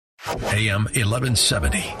AM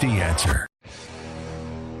 1170, The Answer.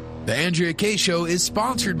 The Andrea Kaye Show is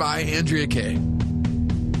sponsored by Andrea Kaye.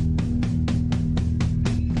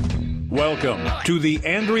 Welcome to the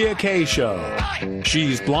Andrea Kaye Show.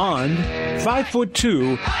 She's blonde,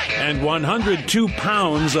 5'2", and 102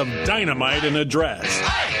 pounds of dynamite in a dress.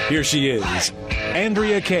 Here she is,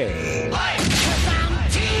 Andrea Kaye.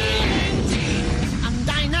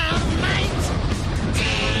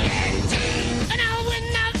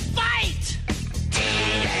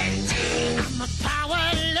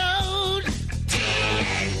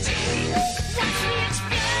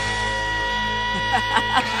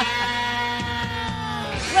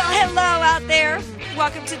 Well, hello out there.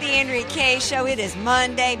 Welcome to the Andrea Kaye Show. It is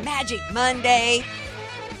Monday, Magic Monday.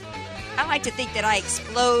 I like to think that I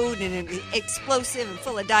explode and am explosive and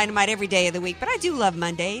full of dynamite every day of the week, but I do love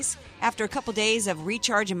Mondays. After a couple days of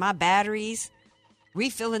recharging my batteries,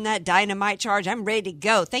 refilling that dynamite charge, I'm ready to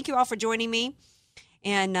go. Thank you all for joining me.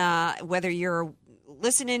 And whether you're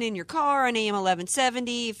listening in your car on AM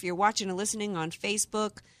 1170, if you're watching and listening on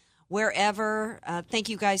Facebook, wherever. Thank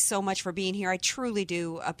you guys so much for being here. I truly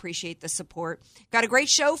do appreciate the support. Got a great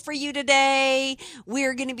show for you today.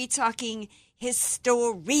 We're going to be talking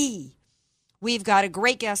history. We've got a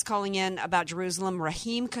great guest calling in about Jerusalem,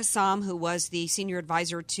 Rahim Kassam, who was the senior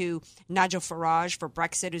advisor to Nigel Farage for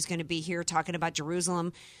Brexit, who's going to be here talking about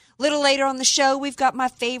Jerusalem. A little later on the show, we've got my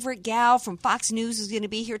favorite gal from Fox News who's going to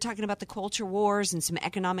be here talking about the culture wars and some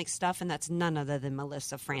economic stuff, and that's none other than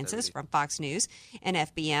Melissa Francis from Fox News and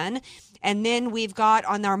FBN. And then we've got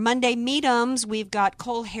on our Monday meetums, we've got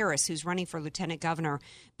Cole Harris, who's running for lieutenant governor,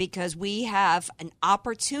 because we have an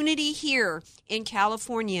opportunity here in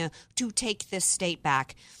California to take this state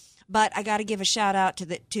back. But I got to give a shout out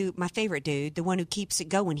to my favorite dude, the one who keeps it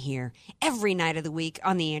going here every night of the week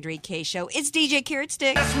on the Andrea Kaye Show. It's DJ Carrot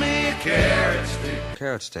Stick. That's me, Carrot Stick.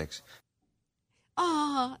 Carrot Sticks.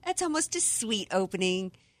 Aw, that's almost a sweet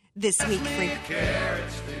opening this week. Carrot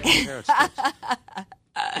Stick. Carrot Sticks.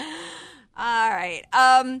 All right.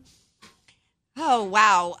 Oh,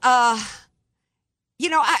 wow.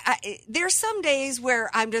 There's some days where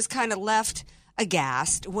I'm just kind of left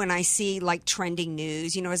aghast when I see like trending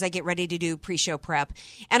news, as I get ready to do pre-show prep.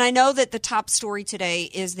 And I know that the top story today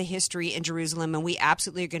is the history in Jerusalem, and we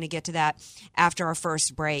absolutely are going to get to that after our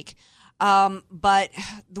first break. But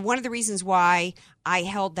one of the reasons why I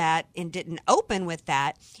held that and didn't open with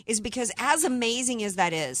that is because as amazing as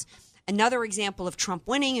that is, another example of Trump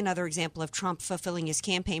winning, another example of Trump fulfilling his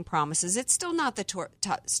campaign promises, it's still not the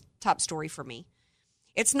top story for me.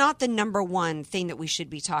 It's not the number one thing that we should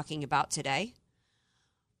be talking about today.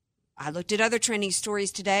 I looked at other trending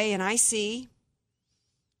stories today, and I see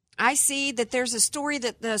that there's a story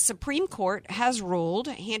that the Supreme Court has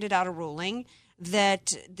handed out a ruling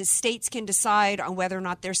that the states can decide on whether or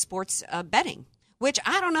not there's sports betting, which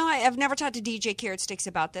I don't know. I've never talked to DJ Carrot Sticks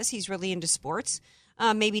about this. He's really into sports.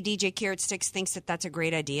 Maybe DJ Carrot Sticks thinks that that's a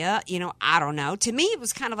great idea. I don't know. To me, it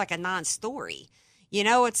was kind of like a non-story.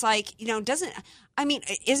 It's like,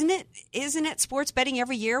 isn't it sports betting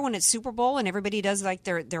every year when it's Super Bowl and everybody does like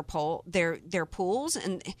their pools?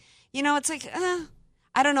 And, it's like,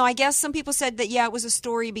 I don't know. I guess some people said that, yeah, it was a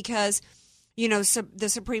story because, the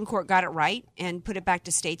Supreme Court got it right and put it back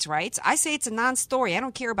to states' rights. I say it's a non-story. I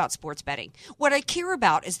don't care about sports betting. What I care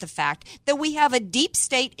about is the fact that we have a deep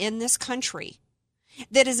state in this country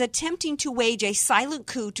that is attempting to wage a silent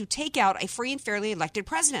coup to take out a free and fairly elected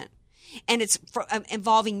president. And it's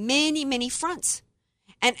involving many, many fronts.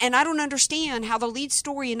 And I don't understand how the lead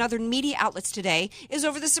story in other media outlets today is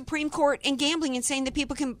over the Supreme Court and gambling and saying that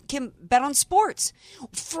people can bet on sports.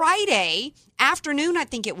 Friday afternoon, I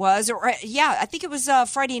think it was, I think it was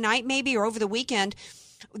Friday night maybe, or over the weekend,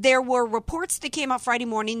 there were reports that came out Friday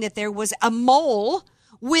morning that there was a mole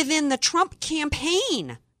within the Trump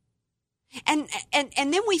campaign. And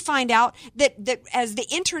then we find out that as the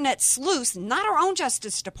internet sleuth, not our own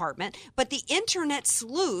Justice Department, but the internet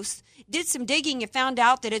sleuth did some digging and found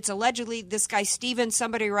out that it's allegedly this guy Steven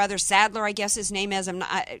somebody or other, Sadler, I guess his name is.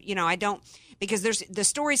 I don't, because the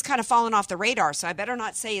story's kind of fallen off the radar, so I better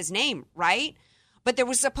not say his name, right? But there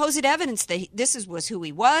was supposed evidence that this was who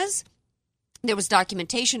he was. There was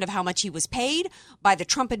documentation of how much he was paid by the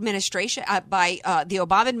Trump administration, by the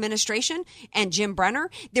Obama administration and Jim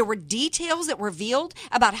Brenner. There were details that were revealed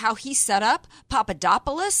about how he set up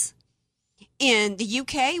Papadopoulos in the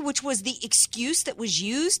UK, which was the excuse that was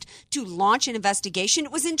used to launch an investigation.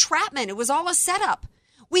 It was entrapment. It was all a setup.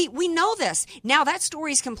 We know this. Now that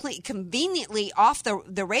story is conveniently off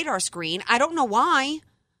the radar screen. I don't know why.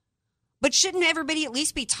 But shouldn't everybody at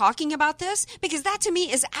least be talking about this? Because that to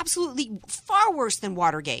me is absolutely far worse than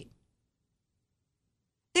Watergate.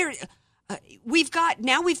 We've got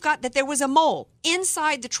that there was a mole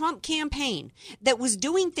inside the Trump campaign that was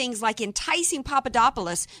doing things like enticing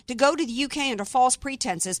Papadopoulos to go to the UK under false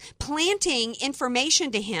pretenses, planting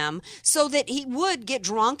information to him so that he would get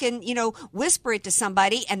drunk and, whisper it to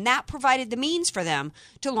somebody. And that provided the means for them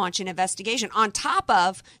to launch an investigation on top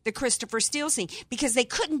of the Christopher Steele thing, because they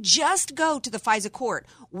couldn't just go to the FISA court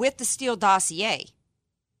with the Steele dossier,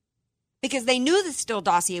 because they knew the Steele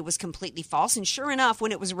dossier was completely false. And sure enough,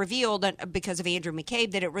 when it was revealed because of Andrew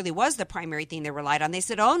McCabe that it really was the primary thing they relied on, they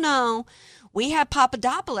said, oh, no, we had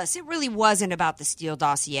Papadopoulos. It really wasn't about the Steele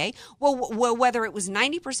dossier. Well, whether it was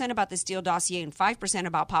 90% about the Steele dossier and 5%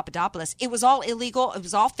 about Papadopoulos, it was all illegal. It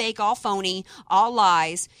was all fake, all phony, all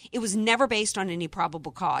lies. It was never based on any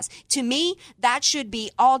probable cause. To me, that should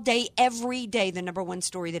be all day, every day, the number one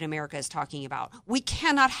story that America is talking about. We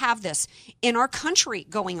cannot have this in our country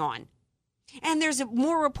going on. And there's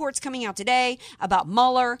more reports coming out today about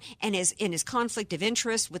Mueller and his conflict of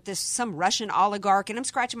interest with some Russian oligarch. And I'm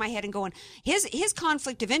scratching my head and going, his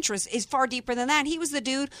conflict of interest is far deeper than that. He was the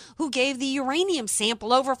dude who gave the uranium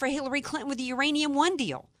sample over for Hillary Clinton with the Uranium One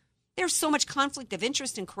deal. There's so much conflict of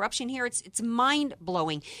interest and corruption here. It's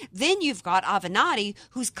mind-blowing. Then you've got Avenatti,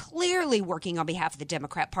 who's clearly working on behalf of the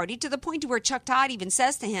Democrat Party, to the point to where Chuck Todd even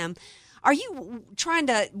says to him, are you trying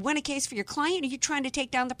to win a case for your client, or are you trying to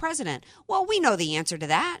take down the president? Well, we know the answer to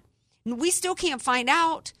that. We still can't find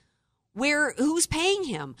out who's paying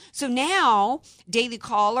him. So now Daily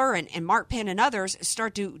Caller and Mark Penn and others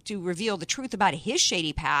start to reveal the truth about his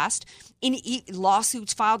shady past, in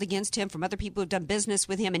lawsuits filed against him from other people who've done business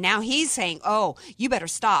with him. And now he's saying, oh, you better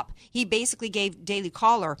stop. He basically gave Daily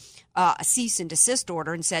Caller a cease and desist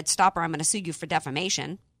order and said, stop or I'm going to sue you for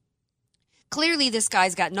defamation. Clearly, this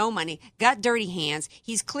guy's got no money, got dirty hands.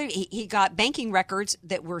 He got banking records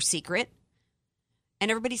that were secret.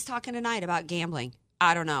 And everybody's talking tonight about gambling.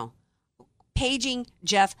 I don't know. Paging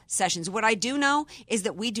Jeff Sessions. What I do know is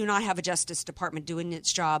that we do not have a Justice Department doing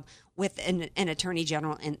its job with an Attorney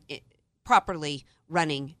General and properly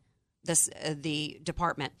running the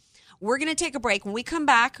department. We're going to take a break. When we come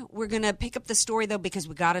back, we're going to pick up the story, though, because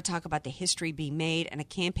we got to talk about the history being made and a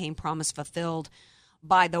campaign promise fulfilled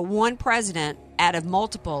by the one president out of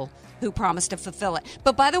multiple who promised to fulfill it.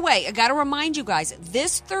 But by the way, I got to remind you guys,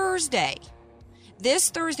 this Thursday,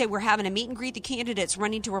 we're having a meet and greet the candidates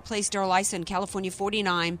running to replace Darrell Issa in California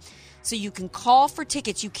 49. So you can call for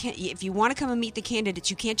tickets. You can't, if you want to come and meet the candidates,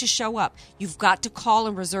 you can't just show up. You've got to call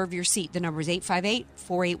and reserve your seat. The number is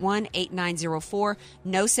 858-481-8904.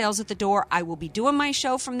 No sales at the door. I will be doing my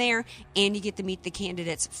show from there, and you get to meet the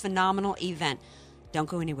candidates. Phenomenal event. Don't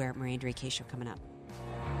go anywhere. Andrea Kaye Show coming up.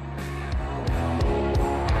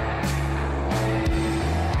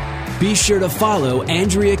 Be sure to follow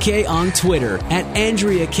Andrea Kaye on Twitter at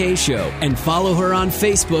Andrea Kaye Show, and follow her on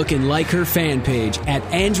Facebook and like her fan page at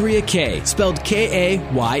Andrea Kaye, spelled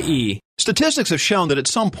Kaye. Statistics have shown that at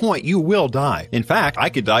some point you will die. In fact, I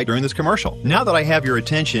could die during this commercial. Now that I have your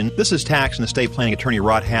attention, this is tax and estate planning attorney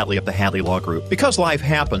Rod Hadley of the Hadley Law Group. Because life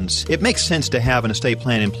happens, it makes sense to have an estate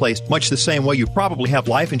plan in place, much the same way you probably have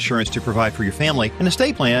life insurance to provide for your family. An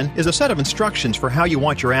estate plan is a set of instructions for how you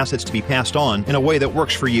want your assets to be passed on in a way that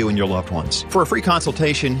works for you and your loved ones. For a free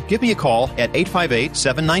consultation, give me a call at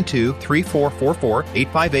 858-792-3444,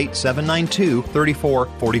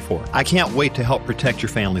 858-792-3444. I can't wait to help protect your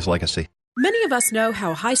family's legacy. Many of us know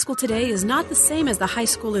how high school today is not the same as the high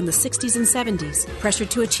school in the 60s and 70s. Pressure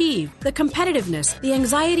to achieve, the competitiveness, the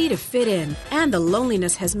anxiety to fit in, and the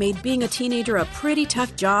loneliness has made being a teenager a pretty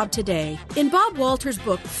tough job today. In Bob Walter's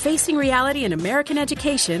book, Facing Reality in American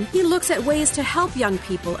Education, he looks at ways to help young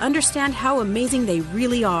people understand how amazing they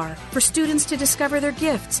really are, for students to discover their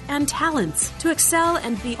gifts and talents, to excel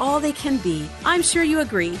and be all they can be. I'm sure you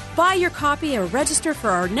agree. Buy your copy or register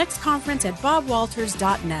for our next conference at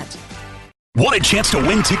bobwalters.net. Want a chance to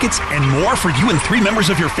win tickets and more for you and 3 members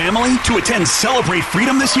of your family to attend Celebrate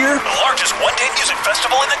Freedom this year? The largest one-day music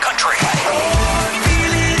festival in the country.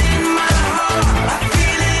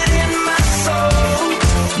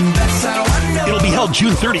 It'll be held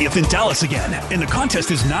June 30th in Dallas again. And the contest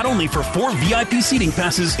is not only for 4 VIP seating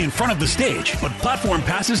passes in front of the stage, but platform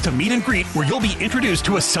passes to meet and greet, where you'll be introduced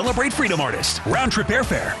to a Celebrate Freedom artist, round-trip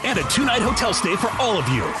airfare, and a 2-night hotel stay for all of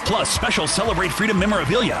you. Plus special Celebrate Freedom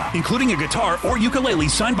memorabilia, including a guitar or ukulele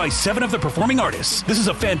signed by 7 of the performing artists. This is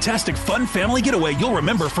a fantastic, fun family getaway you'll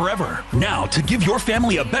remember forever. Now, to give your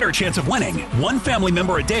family a better chance of winning, 1 family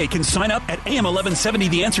member a day can sign up at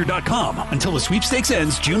am1170theanswer.com until the sweepstakes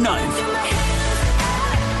ends June 9th.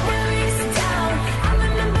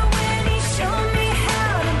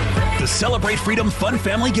 The Celebrate Freedom Fun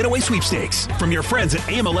Family Getaway Sweepstakes from your friends at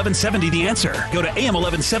AM 1170 The Answer. Go to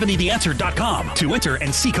AM1170TheAnswer.com to enter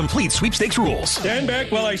and see complete sweepstakes rules. Stand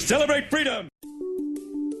back while I celebrate freedom.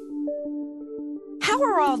 How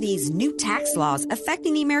are all these new tax laws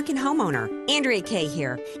affecting the American homeowner? Andrea Kaye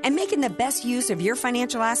here. And making the best use of your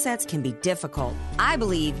financial assets can be difficult. I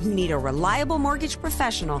believe you need a reliable mortgage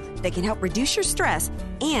professional that can help reduce your stress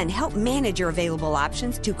and help manage your available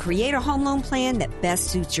options to create a home loan plan that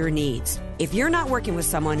best suits your needs. If you're not working with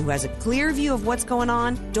someone who has a clear view of what's going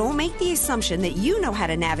on, don't make the assumption that you know how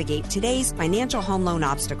to navigate today's financial home loan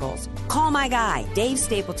obstacles. Call my guy, Dave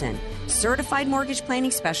Stapleton, certified mortgage planning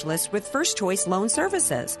specialist with First Choice Loan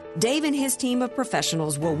Services. Dave and his team of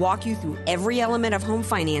professionals will walk you through every element of home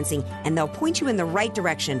financing, and they'll point you in the right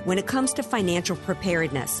direction when it comes to financial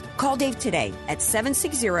preparedness. Call Dave today at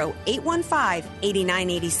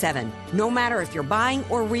 760-815-8987. No matter if you're buying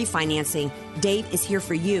or refinancing, Dave is here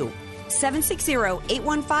for you.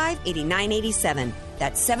 760-815-8987.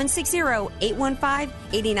 That's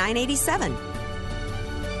 760-815-8987.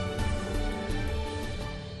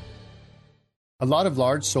 A lot of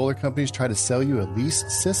large solar companies try to sell you a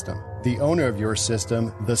leased system. The owner of your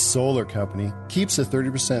system, the solar company, keeps a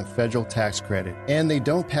 30% federal tax credit, and they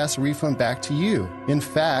don't pass a refund back to you. In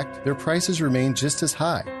fact, their prices remain just as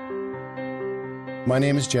high. My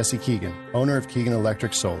name is Jesse Keegan, owner of Keegan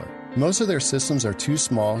Electric Solar. Most of their systems are too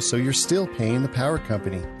small, so you're still paying the power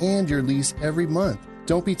company and your lease every month.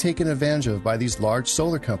 Don't be taken advantage of by these large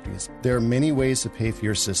solar companies. There are many ways to pay for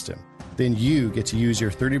your system. Then you get to use your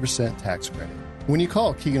 30% tax credit. When you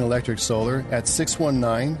call Keegan Electric Solar at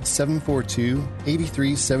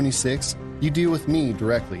 619-742-8376, you deal with me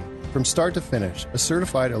directly, from start to finish, a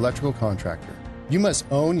certified electrical contractor. You must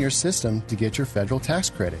own your system to get your federal tax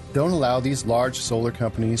credit. Don't allow these large solar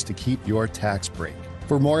companies to keep your tax break.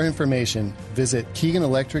 For more information, visit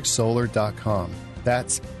KeeganElectricSolar.com.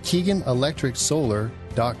 That's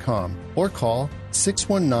KeeganElectricSolar.com or call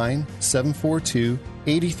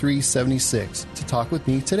 619-742-8376 to talk with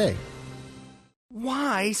me today.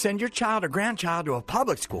 Why send your child or grandchild to a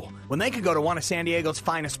public school when they could go to one of San Diego's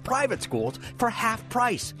finest private schools for half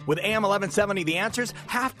price? With AM 1170 The Answer's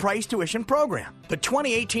half-price tuition program. The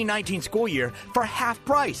 2018-19 school year for half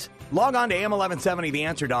price. Log on to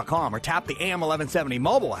AM1170TheAnswer.com or tap the AM 1170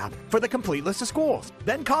 mobile app for the complete list of schools.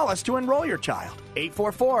 Then call us to enroll your child.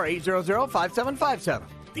 844-800-5757.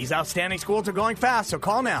 These outstanding schools are going fast, so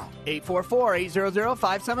call now.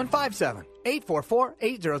 844-800-5757.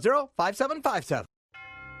 844-800-5757.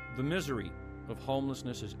 The misery of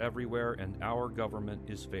homelessness is everywhere, and our government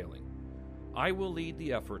is failing. I will lead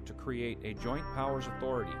the effort to create a joint powers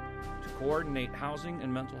authority to coordinate housing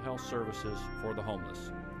and mental health services for the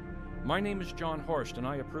homeless. My name is John Horst, and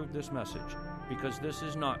I approve this message because this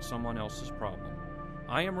is not someone else's problem.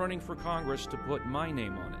 I am running for Congress to put my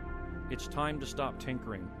name on it. It's time to stop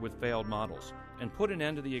tinkering with failed models and put an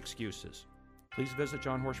end to the excuses. Please visit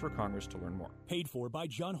John Horst for Congress to learn more. Paid for by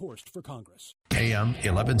John Horst for Congress. AM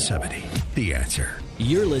 1170, The Answer.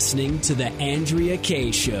 You're listening to The Andrea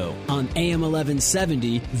Kaye Show on AM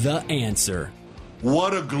 1170, The Answer.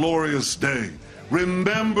 What a glorious day.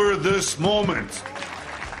 Remember this moment.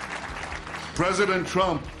 President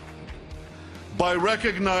Trump, by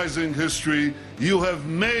recognizing history, you have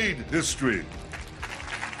made history.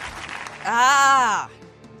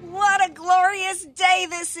 What a glorious day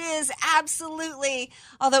this is. Absolutely.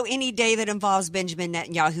 Although any day that involves Benjamin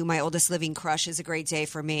Netanyahu, my oldest living crush, is a great day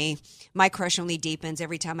for me. My crush only deepens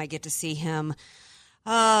every time I get to see him.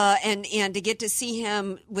 And to get to see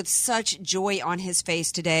him with such joy on his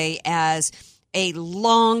face today as a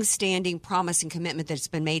long-standing promise and commitment that's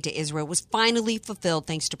been made to Israel was finally fulfilled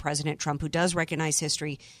thanks to President Trump, who does recognize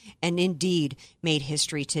history and indeed made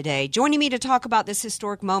history today. Joining me to talk about this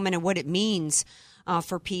historic moment and what it means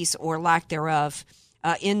for peace or lack thereof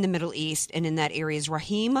in the Middle East and in that area is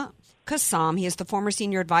Rahim Kassam. He is the former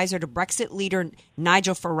senior advisor to Brexit leader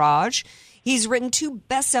Nigel Farage. He's written 2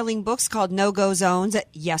 best-selling books called No-Go Zones,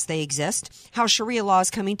 yes, they exist, How Sharia Law is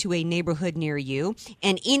Coming to a Neighborhood Near You,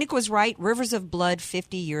 and Enoch Was Right, Rivers of Blood,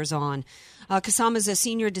 50 Years On. Kassam is a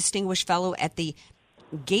senior distinguished fellow at the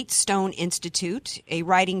Gatestone Institute, a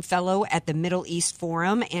writing fellow at the Middle East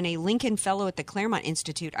Forum, and a Lincoln Fellow at the Claremont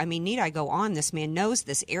Institute. I mean, need I go on? This man knows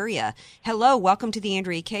this area. Hello, welcome to the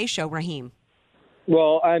Andrea Kaye Show, Rahim.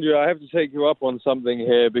 Well, Andrea, I have to take you up on something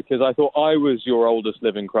here because I thought I was your oldest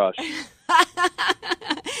living crush.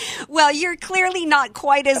 Well, you're clearly not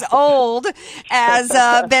quite as old as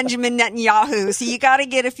Benjamin Netanyahu, so you got to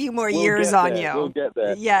get a few more years on you. We'll get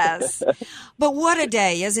there. Yes. But what a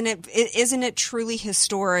day, isn't it? Isn't it truly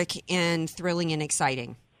historic and thrilling and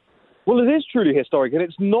exciting? Well, it is truly historic, and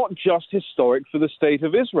it's not just historic for the State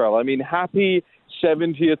of Israel. I mean, happy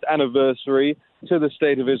 70th anniversary to the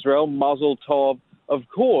State of Israel, Mazel Tov, of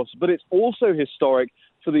course, but it's also historic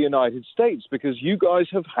for the United States because you guys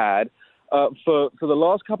have had, for the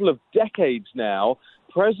last couple of decades now,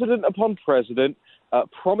 president upon president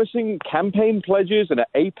promising campaign pledges and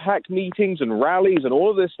AIPAC meetings and rallies and all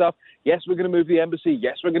of this stuff. Yes, we're going to move the embassy.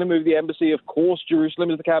 Yes, we're going to move the embassy. Of course, Jerusalem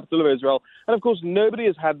is the capital of Israel. And, of course, nobody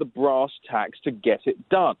has had the brass tacks to get it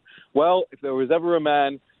done. Well, if there was ever a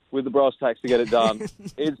man with the brass tacks to get it done,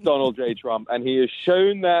 it's Donald J. Trump. And he has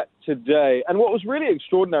shown that today. And what was really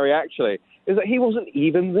extraordinary, actually, is that he wasn't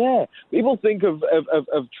even there. People think of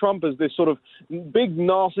Trump as this sort of big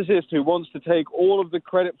narcissist who wants to take all of the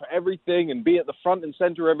credit for everything and be at the front and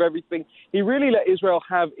center of everything. He really let Israel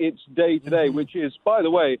have its day today, which is, by the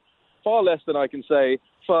way, far less than I can say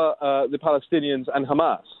for the Palestinians and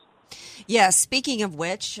Hamas. Yes, speaking of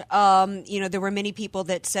which, there were many people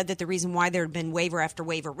that said that the reason why there had been waiver after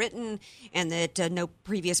waiver written and that no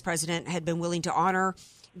previous president had been willing to honor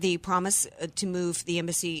the promise to move the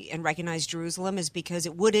embassy and recognize Jerusalem is because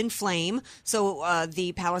it would inflame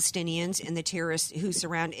the Palestinians and the terrorists who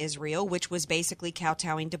surround Israel, which was basically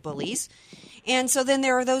kowtowing to bullies. And so then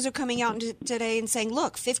there are those who are coming out today and saying,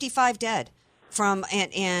 look, 55 dead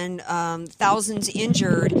and thousands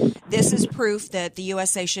injured. This is proof that the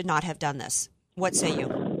USA should not have done this. What say you?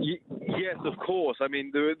 Yes, of course. I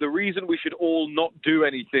mean, the reason we should all not do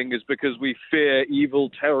anything is because we fear evil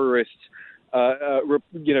terrorists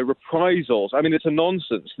reprisals. I mean, it's a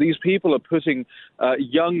nonsense. These people are putting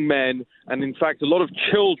young men and, in fact, a lot of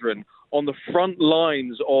children on the front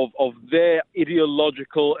lines of their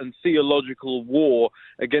ideological and theological war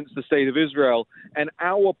against the State of Israel. And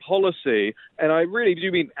our policy, and I really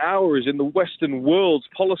do mean ours in the Western world's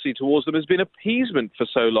policy towards them, has been appeasement for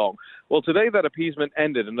so long. Well, today that appeasement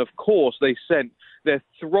ended, and of course they sent their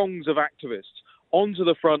throngs of activists onto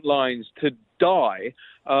the front lines to die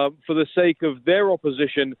for the sake of their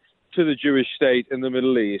opposition to the Jewish state in the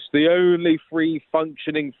Middle East, the only free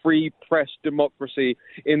functioning, free press democracy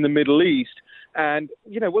in the Middle East. And,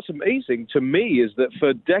 what's amazing to me is that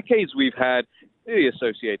for decades we've had the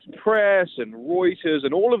Associated Press and Reuters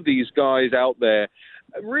and all of these guys out there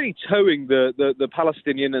really towing the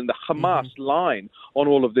Palestinian and the Hamas line on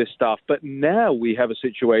all of this stuff. But now we have a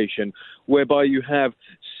situation whereby you have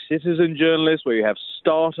citizen journalists, where you have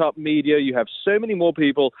startup media, you have so many more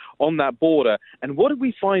people on that border. And what did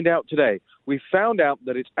we find out today? We found out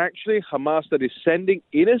that it's actually Hamas that is sending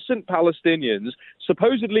innocent Palestinians,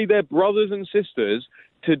 supposedly their brothers and sisters,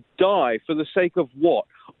 to die for the sake of what?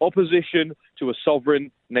 Opposition to a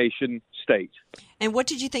sovereign nation state. And what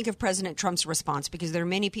did you think of President Trump's response? Because there are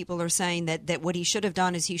many people who are saying that what he should have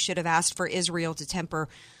done is he should have asked for Israel to temper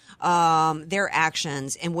their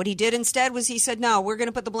actions. And what he did instead was he said, no, we're going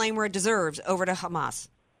to put the blame where it deserves, over to Hamas.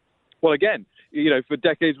 Well, again, for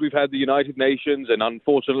decades we've had the United Nations and,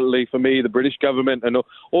 unfortunately for me, the British government and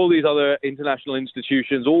all these other international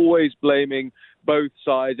institutions always blaming both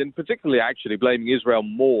sides, and particularly actually blaming Israel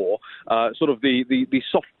more, sort of the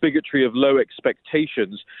soft bigotry of low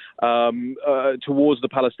expectations towards the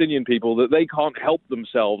Palestinian people, that they can't help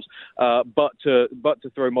themselves but to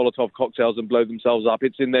throw Molotov cocktails and blow themselves up.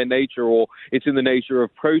 It's in their nature, or it's in the nature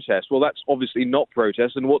of protest. Well, that's obviously not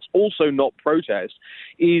protest, and what's also not protest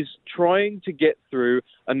is trying to get through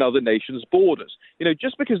another nation's borders.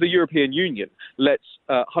 Just because the European Union lets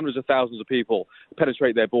hundreds of thousands of people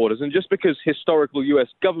penetrate their borders, and just because historical U.S.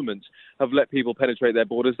 governments have let people penetrate their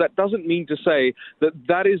borders, that doesn't mean to say that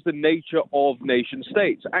that is the nature of nation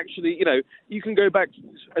states. Actually, you can go back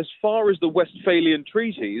as far as the Westphalian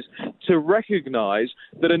treaties to recognize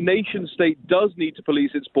that a nation state does need to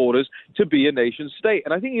police its borders to be a nation state.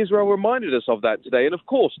 And I think Israel reminded us of that today. And of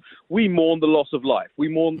course, we mourn the loss of life. We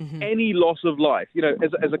mourn any loss of life.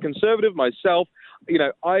 As a conservative myself,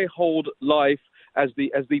 I hold life as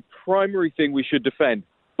the primary thing we should defend.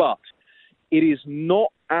 But it is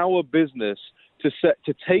not our business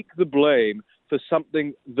to take the blame for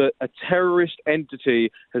something that a terrorist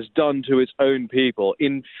entity has done to its own people.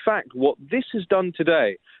 In fact, what this has done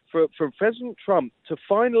today, for President Trump to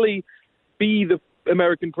finally be the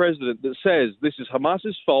American president that says this is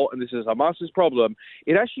Hamas's fault and this is Hamas's problem,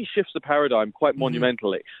 it actually shifts the paradigm quite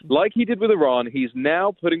monumentally. Like he did with Iran, he's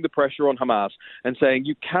now putting the pressure on Hamas and saying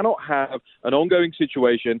you cannot have an ongoing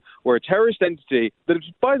situation where a terrorist entity that is,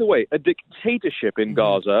 by the way, a dictatorship in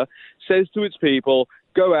Gaza, says to its people,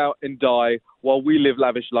 go out and die while we live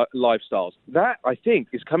lavish lifestyles. That, I think,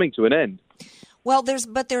 is coming to an end. Well,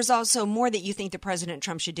 there's also more that you think that President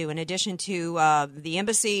Trump should do. In addition to the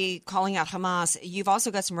embassy calling out Hamas, you've also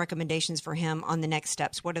got some recommendations for him on the next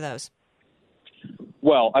steps. What are those?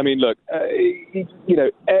 Well, I mean, look,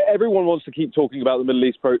 everyone wants to keep talking about the Middle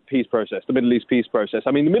East peace process, the Middle East peace process.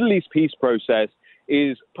 I mean, the Middle East peace process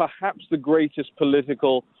is perhaps the greatest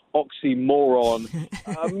political oxymoron,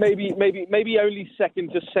 maybe only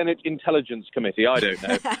second to Senate Intelligence Committee. I don't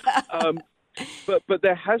know. But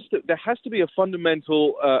there has to be a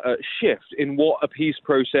fundamental shift in what a peace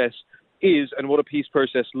process is and what a peace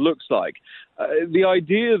process looks like. The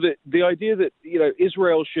idea that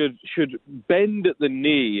Israel should bend at the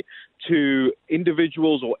knee to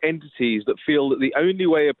individuals or entities that feel that the only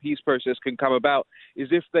way a peace process can come about is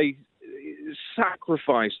if they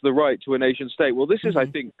sacrifice the right to a nation state. Well, this is, I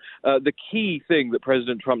think, the key thing that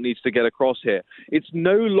President Trump needs to get across here. It's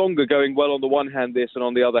no longer going, well, on the one hand this and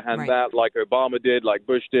on the other hand that, like Obama did, like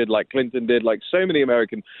Bush did, like Clinton did, like so many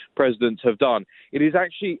American presidents have done. It is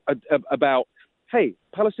actually about, hey,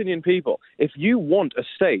 Palestinian people, if you want a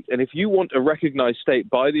state and if you want a recognized state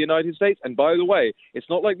by the United States, and by the way, it's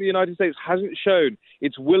not like the United States hasn't shown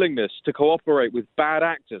its willingness to cooperate with bad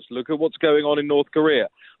actors. Look at what's going on in North Korea.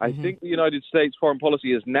 I think the United States foreign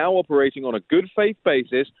policy is now operating on a good faith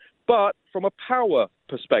basis, but from a power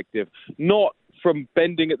perspective, not from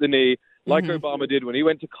bending at the knee like Obama did when he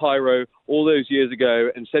went to Cairo all those years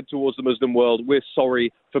ago and said towards the Muslim world, we're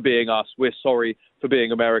sorry for being us, we're sorry for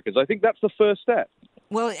being Americans. I think that's the first step.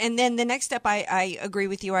 Well, and then the next step, I agree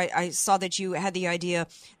with you. I saw that you had the idea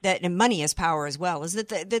that money is power as well, is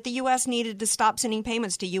that the U.S. needed to stop sending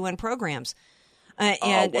payments to UN programs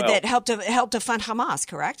that helped to fund Hamas,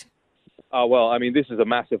 correct? Well, I mean, this is a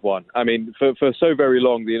massive one. I mean, for so very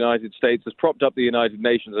long, the United States has propped up the United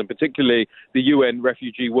Nations, and particularly the UN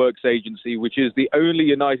Refugee Works Agency, which is the only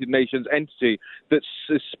United Nations entity that's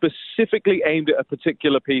specifically aimed at a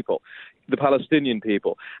particular people, the Palestinian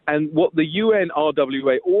people. And what the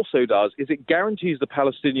UNRWA also does is it guarantees the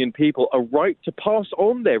Palestinian people a right to pass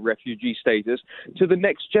on their refugee status to the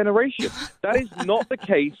next generation. That is not the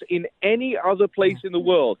case in any other place in the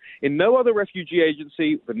world. In no other refugee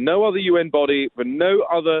agency, for no other UN body, for no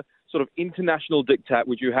other sort of international diktat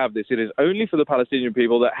would you have this. It is only for the Palestinian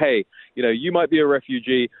people that, hey, you might be a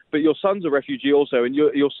refugee, but your son's a refugee also, and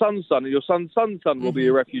your son's son and your son's son's son will be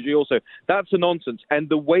a refugee also. That's a nonsense. And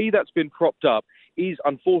the way that's been propped up is,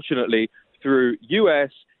 unfortunately, through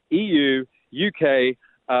US, EU, UK,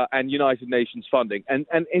 and United Nations funding. And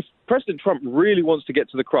if President Trump really wants to get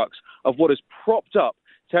to the crux of what has propped up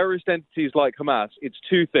terrorist entities like Hamas, it's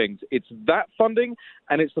two things. It's that funding,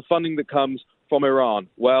 and it's the funding that comes from Iran.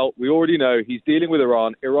 Well, we already know he's dealing with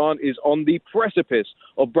Iran. Iran is on the precipice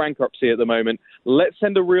of bankruptcy at the moment. Let's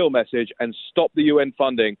send a real message and stop the UN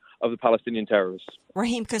funding of the Palestinian terrorists.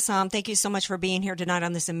 Raheem Kassam, thank you so much for being here tonight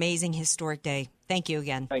on this amazing historic day. Thank you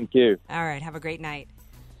again. Thank you. All right, have a great night.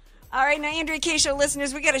 All right, now, Andrea Kaye Show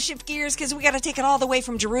listeners, we got to shift gears because we got to take it all the way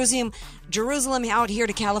from Jerusalem out here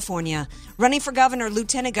to California. Running for governor,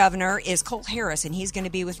 Lieutenant Governor, is Colt Harris, and he's going to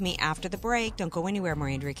be with me after the break. Don't go anywhere. More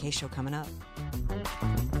Andrea Kaye Show coming up.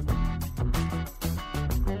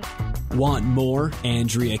 Want more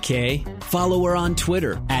Andrea Kaye? Follow her on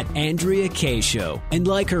Twitter at Andrea Kaye Show and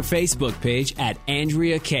like her Facebook page at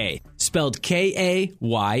Andrea Kaye, spelled Kaye.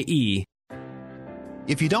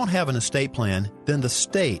 If you don't have an estate plan, then the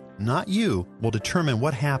state, not you, will determine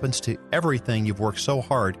what happens to everything you've worked so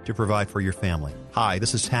hard to provide for your family. Hi,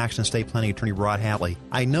 this is tax and estate planning attorney Rod Hatley.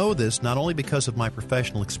 I know this not only because of my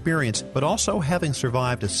professional experience, but also having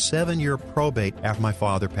survived a 7-year probate after my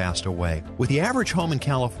father passed away. With the average home in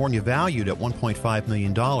California valued at $1.5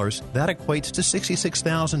 million, that equates to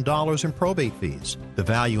 $66,000 in probate fees. The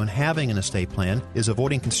value in having an estate plan is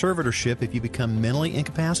avoiding conservatorship if you become mentally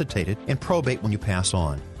incapacitated and probate when you pass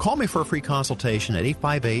on. Call me for a free consultation at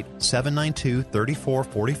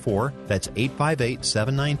 858-792-3444. That's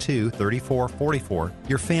 858-792-3444.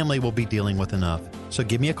 Your family will be dealing with enough. So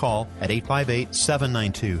give me a call at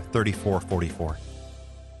 858-792-3444.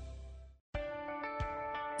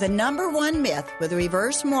 The number one myth with a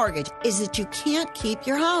reverse mortgage is that you can't keep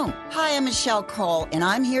your home. Hi, I'm Michelle Cole, and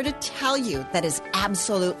I'm here to tell you that is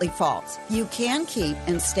absolutely false. You can keep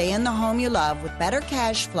and stay in the home you love with better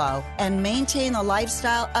cash flow and maintain the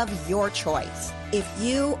lifestyle of your choice. If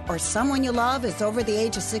you or someone you love is over the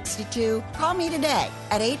age of 62, call me today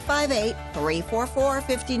at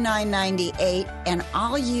 858-344-5998, and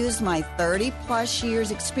I'll use my 30-plus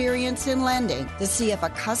years experience in lending to see if a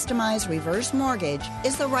customized reverse mortgage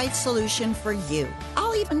is the right solution for you.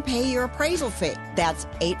 I'll even pay your appraisal fee. That's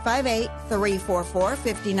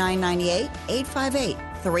 858-344-5998,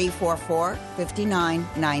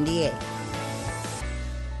 858-344-5998.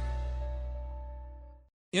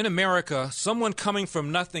 In America, someone coming from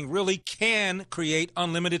nothing really can create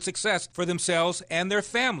unlimited success for themselves and their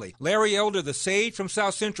family. Larry Elder, the sage from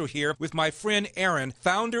South Central here, with my friend Aaron,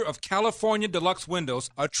 founder of California Deluxe Windows,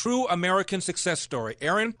 a true American success story.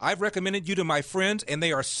 Aaron, I've recommended you to my friends, and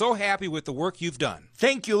they are so happy with the work you've done.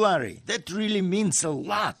 Thank you, Larry. That really means a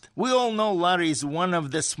lot. We all know Larry is one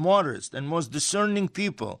of the smartest and most discerning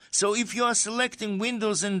people. So if you are selecting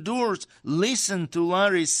windows and doors, listen to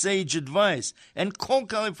Larry's sage advice and call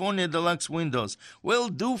California Deluxe Windows. We'll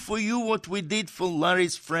do for you what we did for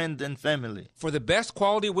Larry's friend and family. For the best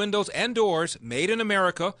quality windows and doors made in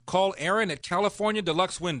America, call Aaron at California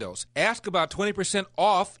Deluxe Windows. Ask about 20%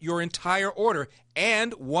 off your entire order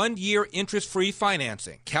and 1-year interest-free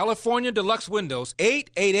financing. California Deluxe Windows,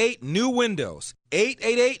 888-NEW-WINDOWS.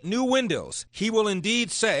 888-NEW-WINDOWS. He will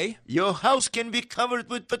indeed say, your house can be covered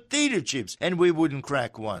with potato chips, and we wouldn't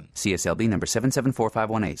crack one. CSLB number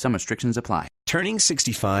 774518. Some restrictions apply. Turning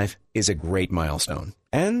 65 is a great milestone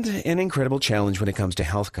and an incredible challenge when it comes to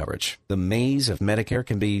health coverage. The maze of Medicare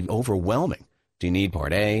can be overwhelming. Do you need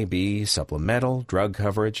Part A, B, supplemental, drug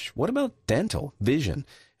coverage? What about dental, vision,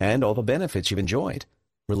 and all the benefits you've enjoyed?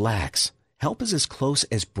 Relax. Help is as close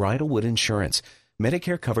as Bridalwood Insurance,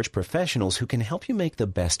 Medicare coverage professionals who can help you make the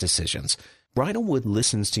best decisions. Bridalwood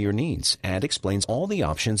listens to your needs and explains all the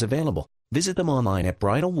options available. Visit them online at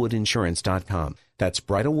bridalwoodinsurance.com. That's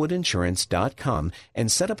bridalwoodinsurance.com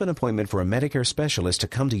and set up an appointment for a Medicare specialist to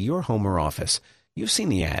come to your home or office. You've seen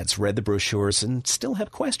the ads, read the brochures, and still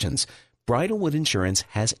have questions. Bridalwood Insurance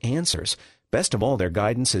has answers. Best of all, their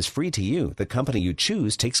guidance is free to you. The company you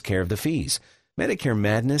choose takes care of the fees. Medicare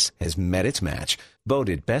Madness has met its match.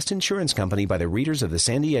 Voted Best Insurance Company by the readers of the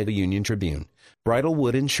San Diego Union Tribune.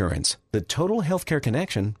 Bridalwood Insurance, the total healthcare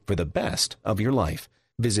connection for the best of your life.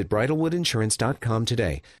 Visit bridalwoodinsurance.com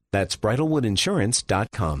today. That's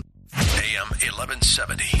bridalwoodinsurance.com. AM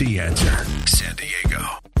 1170. The Answer. San Diego.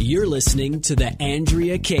 You're listening to The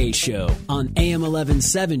Andrea Kaye Show on AM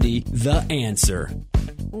 1170, The Answer.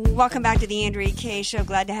 Welcome back to the Andrea Kaye Show.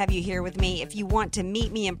 Glad to have you here with me. If you want to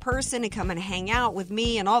meet me in person and come and hang out with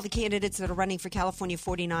me and all the candidates that are running for California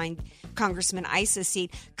 49 Congressman Isa's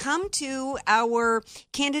seat, come to our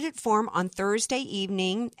candidate forum on Thursday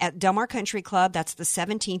evening at Del Mar Country Club. That's the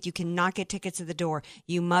 17th. You cannot get tickets at the door.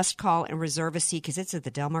 You must call and reserve a seat because it's at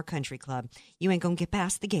the Del Mar Country Club. You ain't going to get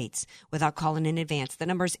past the gates without calling in advance. The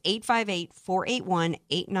number is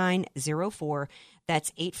 858-481-8904.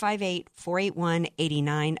 That's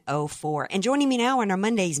 858-481-8904. And joining me now on our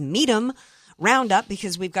Monday's Meet 'em Roundup,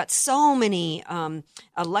 because we've got so many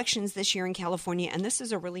elections this year in California, and this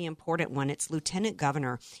is a really important one. It's Lieutenant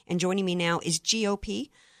Governor. And joining me now is GOP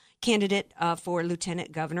candidate for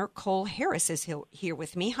Lieutenant Governor. Cole Harris is here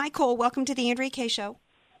with me. Hi, Cole. Welcome to the Andrea Kaye Show.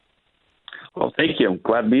 Well, thank you. I'm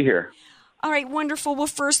glad to be here. All right, wonderful. Well,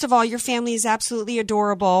 first of all, your family is absolutely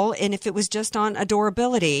adorable. And if it was just on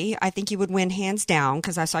adorability, I think you would win hands down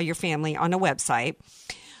because I saw your family on a website.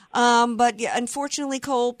 But yeah, unfortunately,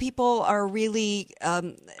 Cole, people are really,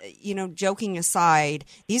 joking aside,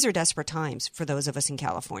 these are desperate times for those of us in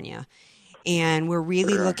California. And we're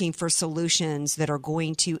really looking for solutions that are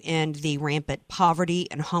going to end the rampant poverty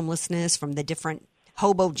and homelessness from the different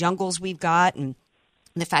hobo jungles we've got, and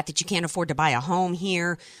the fact that you can't afford to buy a home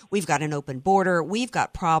here. We've got an open border. We've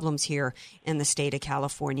got problems here in the state of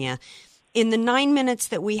California. In the 9 minutes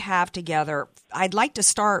that we have together, I'd like to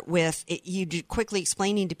start with you quickly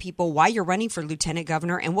explaining to people why you're running for lieutenant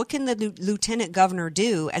governor and what can the lieutenant governor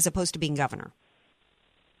do as opposed to being governor?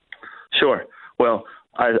 Sure. Well,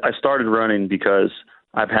 I started running because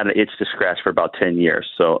I've had an itch to scratch for about 10 years.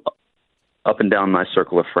 So up and down my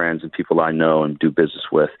circle of friends and people I know and do business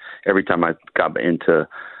with, every time I got into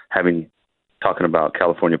talking about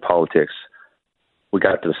California politics, we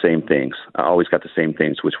got to the same things. I always got the same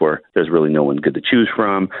things, which were there's really no one good to choose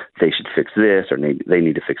from. They should fix this, or they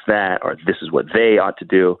need to fix that, or this is what they ought to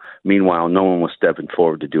do. Meanwhile, no one was stepping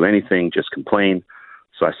forward to do anything, just complain.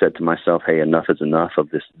 So I said to myself, hey, enough is enough of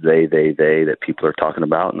this they that people are talking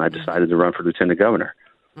about, and I decided to run for lieutenant governor.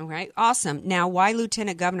 All right. Awesome. Now, why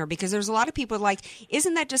lieutenant governor? Because there's a lot of people like,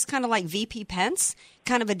 isn't that just kind of like VP Pence,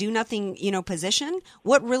 kind of a do-nothing, position?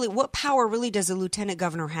 What power really does a lieutenant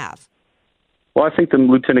governor have? Well, I think the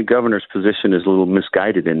lieutenant governor's position is a little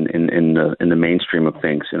misguided in the mainstream of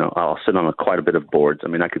things. I'll sit on quite a bit of boards. I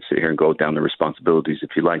mean, I could sit here and go down the responsibilities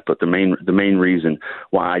if you like, but the main reason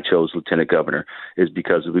why I chose lieutenant governor is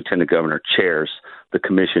because the lieutenant governor chairs the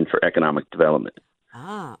Commission for Economic Development.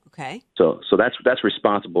 Ah, okay. So that's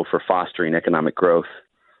responsible for fostering economic growth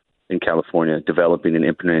in California, developing and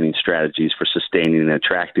implementing strategies for sustaining and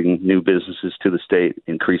attracting new businesses to the state,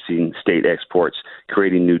 increasing state exports,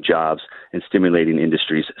 creating new jobs, and stimulating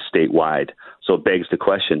industries statewide. So it begs the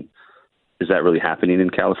question, is that really happening in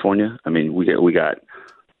California? I mean, we got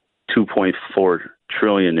 $2.4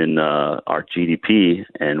 trillion in our GDP,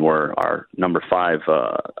 and we're our number 5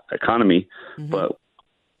 economy, but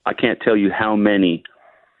I can't tell you how many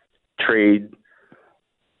trade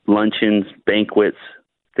luncheons, banquets,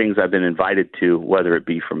 things I've been invited to, whether it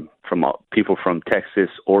be from people from Texas,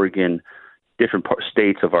 Oregon, different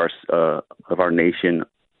states of our nation,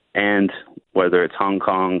 and whether it's Hong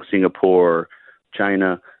Kong, Singapore,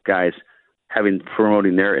 China, guys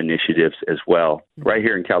promoting their initiatives as well, right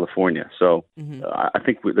here in California. So I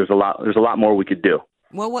think there's a lot more we could do.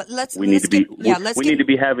 Well, we need to be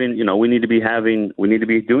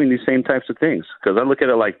doing these same types of things, because I look at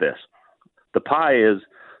it like this: the pie is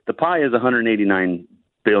 $189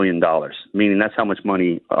 billion, meaning that's how much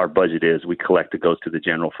money our budget is. We collect that goes to the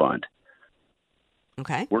general fund.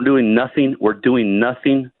 Okay, we're doing nothing. We're doing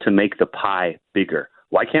nothing to make the pie bigger.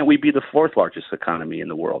 Why can't we be the 4th largest economy in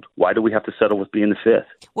the world? Why do we have to settle with being the 5th?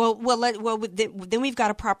 Then we've got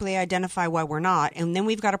to properly identify why we're not, and then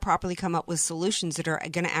we've got to properly come up with solutions that are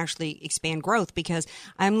going to actually expand growth. Because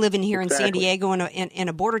I'm living here in San Diego in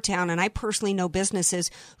a border town, and I personally know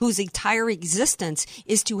businesses whose entire existence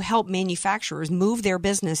is to help manufacturers move their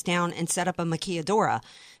business down and set up a maquiladora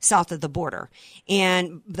south of the border.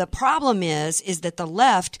 And the problem is that the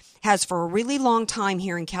left has for a really long time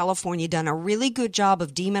here in California done a really good job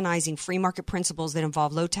of demonizing free market principles that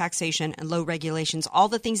involve low taxation and low regulations, all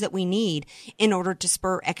the things that we need in order to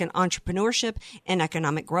spur entrepreneurship and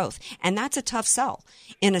economic growth. And that's a tough sell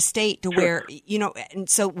in a state to where, and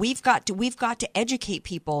so we've got to educate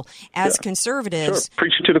people as conservatives. Sure.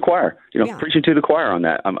 Preaching to the choir, preaching to the choir on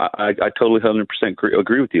that. I totally 100%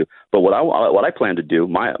 agree with you. But what I plan to do,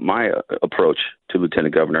 my approach to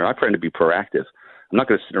Lieutenant Governor, I plan to be proactive. I'm not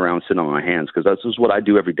going to sit around and sit on my hands, because this is what I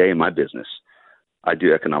do every day in my business. I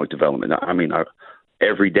do economic development. I mean,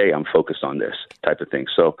 every day I'm focused on this type of thing.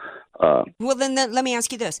 So, well, then let me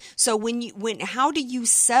ask you this: so how do you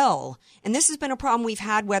sell? And this has been a problem we've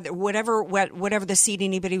had, whatever the seat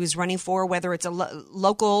anybody was running for, whether it's a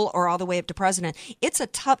local or all the way up to president. It's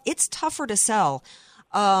tougher to sell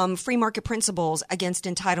free market principles against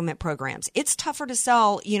entitlement programs. It's tougher to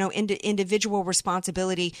sell, individual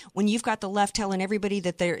responsibility when you've got the left telling everybody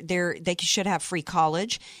that they should have free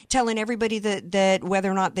college, telling everybody that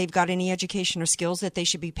whether or not they've got any education or skills that they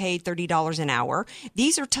should be paid $30 an hour.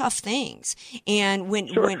 These are tough things. And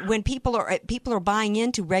when people are buying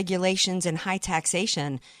into regulations and high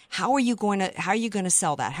taxation, how are you going to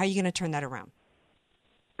sell that? How are you going to turn that around?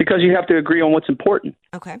 Because you have to agree on what's important.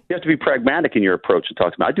 Okay. You have to be pragmatic in your approach to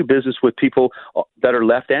talk to me. I do business with people that are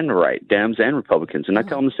left and right, Dems and Republicans, and I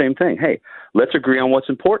tell them the same thing. Hey, let's agree on what's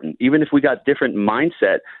important. Even if we got different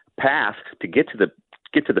mindset paths to get to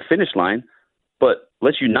the finish line, but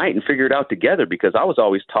let's unite and figure it out together, because I was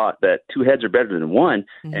always taught that 2 heads are better than 1,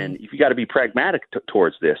 and you got to be pragmatic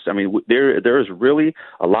towards this. I mean, there is really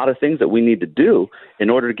a lot of things that we need to do in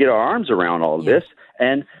order to get our arms around all of this,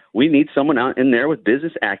 and we need someone out in there with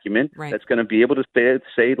business acumen that's going to be able to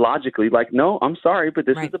say logically, like, no, I'm sorry, but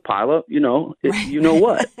this is the pilot, you know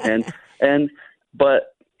what, but.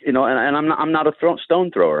 And I'm not a stone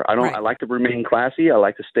thrower. I like to remain classy. I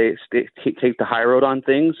like to take the high road on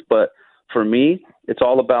things. But for me, it's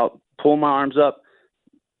all about pulling my arms up,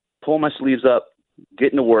 pulling my sleeves up,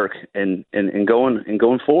 getting to work, and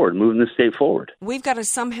going forward, moving the state forward. We've got to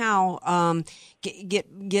somehow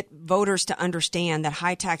get voters to understand that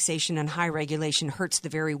high taxation and high regulation hurts the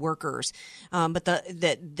very workers, but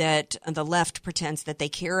that the left pretends that they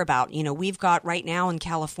care about. We've got right now in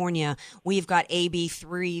California, we've got AB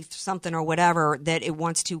 3 something or whatever that it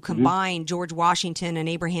wants to combine George Washington and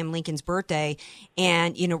Abraham Lincoln's birthday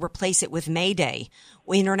and replace it with May Day,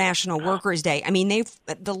 International Workers' Day. I mean,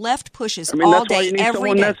 the left pushes all day, you need every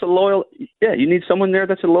someone day. That's a loyal. Yeah, you need someone there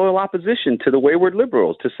that's a loyal opposition to the wayward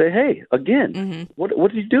liberals to say, hey, again, what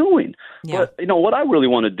are you doing? Yeah. But what I really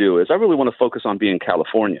want to do is I really want to focus on being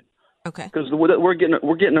Californian. Okay. Because we're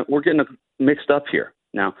getting mixed up here.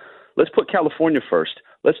 Now, let's put California first.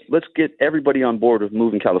 Let's get everybody on board with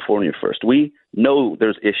moving California first. We know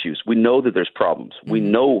there's issues. We know that there's problems. We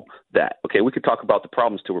know that. Okay, we could talk about the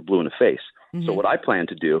problems till we're blue in the face. So what I plan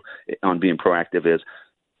to do on being proactive is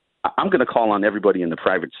I'm going to call on everybody in the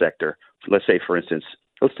private sector. Let's say, for instance,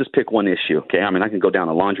 let's just pick one issue. Okay, I mean, I can go down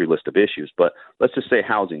a laundry list of issues, but let's just say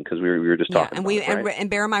housing, because we were just talking about it, right? And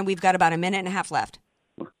bear in mind, we've got about a minute and a half left.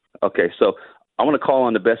 Okay, so I want to call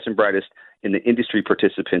on the best and brightest in the industry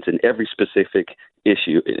participants in every specific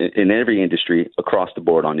issue in every industry across the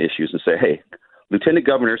board on issues and say, hey, lieutenant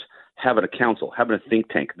governors, having a council, having a think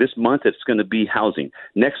tank. This month it's going to be housing.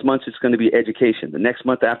 Next month it's going to be education. The next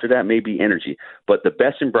month after that may be energy. But the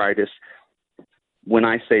best and brightest, when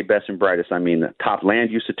I say best and brightest, I mean the top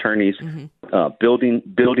land use attorneys, building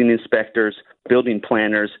inspectors, building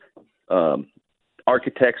planners,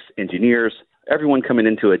 architects, engineers, everyone coming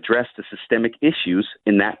in to address the systemic issues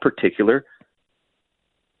in that particular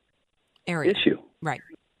area. Issue. Right.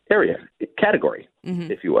 Area, category,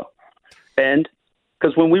 if you will. And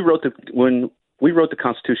because when we wrote the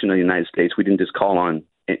Constitution of the United States, we didn't just call on,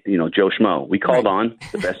 Joe Schmo. We called on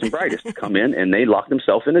the best and brightest to come in, and they locked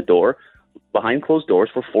themselves in a door behind closed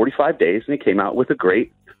doors for 45 days, and they came out with a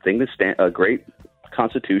great thing a great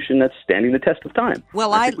Constitution that's standing the test of time.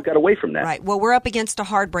 Well, I think we got away from that. Right. Well, we're up against a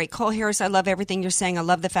hard break. Cole Harris, I love everything you're saying. I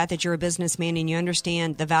love the fact that you're a businessman and you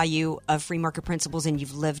understand the value of free market principles and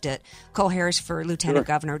you've lived it. Cole Harris for Lieutenant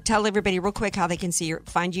Governor. Tell everybody real quick how they can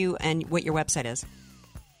find you and what your website is.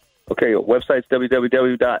 Okay, website's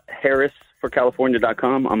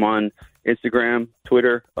www.harrisforcalifornia.com. I'm on Instagram,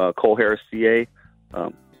 Twitter, Cole Harris CA.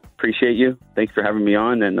 Appreciate you. Thanks for having me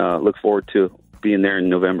on, and look forward to being there in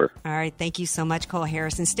November. All right. Thank you so much, Cole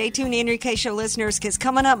Harris. And stay tuned, Andrea Kaye Show listeners, because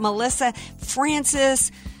coming up, Melissa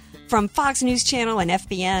Francis from Fox News Channel and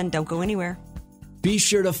FBN. Don't go anywhere. Be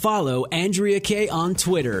sure to follow Andrea Kaye on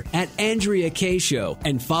Twitter at Andrea Kaye Show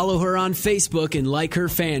and follow her on Facebook and like her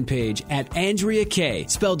fan page at Andrea Kaye,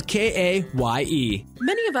 spelled Kaye.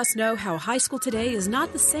 Many of us know how high school today is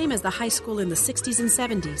not the same as the high school in the 60s and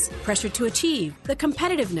 70s. Pressure to achieve, the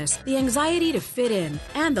competitiveness, the anxiety to fit in,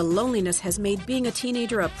 and the loneliness has made being a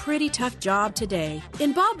teenager a pretty tough job today.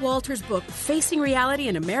 In Bob Walter's book, Facing Reality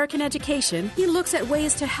in American Education, he looks at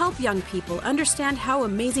ways to help young people understand how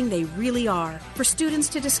amazing they really are. For students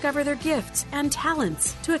to discover their gifts and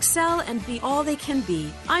talents, to excel and be all they can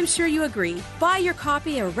be. I'm sure you agree. Buy your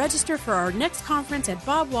copy or register for our next conference at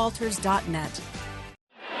bobwalters.net.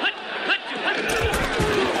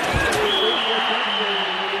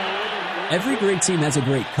 Every great team has a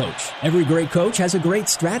great coach. Every great coach has a great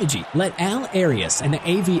strategy. Let Al Arias and the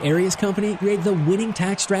AV Arias Company create the winning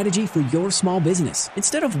tax strategy for your small business.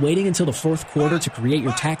 Instead of waiting until the fourth quarter to create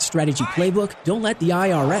your tax strategy playbook, don't let the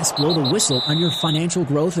IRS blow the whistle on your financial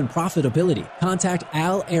growth and profitability. Contact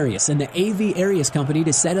Al Arias and the AV Arias Company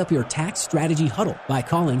to set up your tax strategy huddle by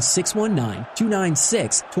calling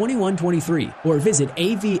 619-296-2123 or visit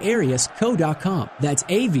avariasco.com. That's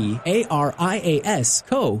avariasco.com.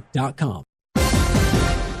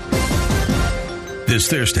 This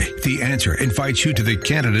Thursday, The Answer invites you to the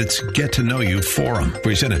Candidates Get to Know You Forum,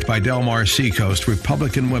 presented by Del Mar Seacoast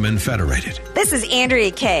Republican Women Federated. This is Andrea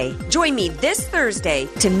Kaye. Join me this Thursday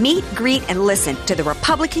to meet, greet, and listen to the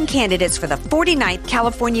Republican candidates for the 49th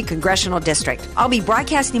California Congressional District. I'll be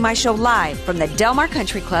broadcasting my show live from the Del Mar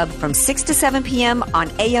Country Club from 6 to 7 p.m. on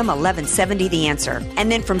AM 1170 The Answer. And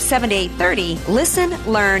then from 7 to 8:30, listen,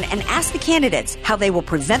 learn, and ask the candidates how they will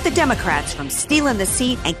prevent the Democrats from stealing the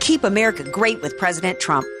seat and keep America great with President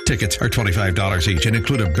Trump. Tickets are $25 each and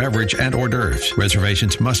include a beverage and hors d'oeuvres.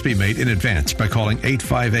 Reservations must be made in advance by calling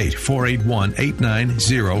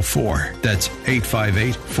 858-481-8904. That's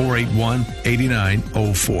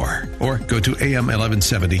 858-481-8904. Or go to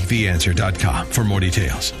am1170theanswer.com for more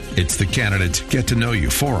details. It's the Candidates Get to Know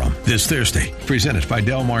You Forum this Thursday, presented by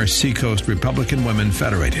Del Mar Seacoast Republican Women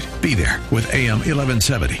Federated. Be there with AM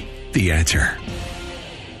 1170, The Answer.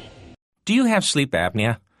 Do you have sleep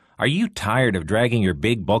apnea? Are you tired of dragging your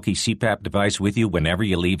big, bulky CPAP device with you whenever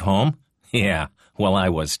you leave home? Yeah, well, I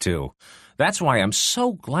was too. That's why I'm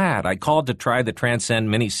so glad I called to try the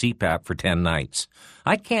Transcend Mini CPAP for 10 nights.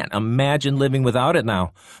 I can't imagine living without it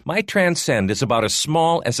now. My Transcend is about as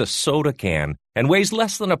small as a soda can and weighs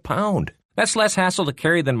less than a pound. That's less hassle to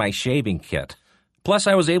carry than my shaving kit. Plus,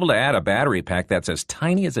 I was able to add a battery pack that's as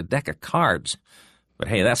tiny as a deck of cards. But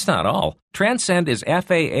hey, that's not all. Transcend is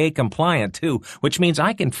FAA compliant, too, which means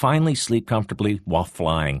I can finally sleep comfortably while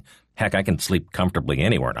flying. Heck, I can sleep comfortably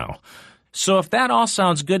anywhere now. So if that all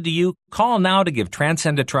sounds good to you, call now to give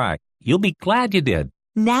Transcend a try. You'll be glad you did.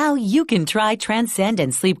 Now you can try Transcend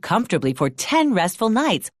and sleep comfortably for 10 restful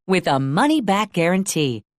nights with a money-back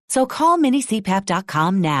guarantee. So call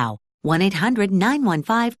minicpap.com now.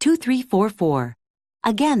 1-800-915-2344.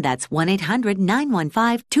 Again, that's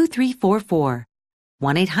 1-800-915-2344.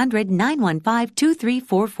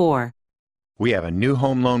 1-800-915-2344. We have a new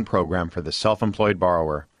home loan program for the self-employed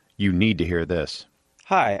borrower. You need to hear this.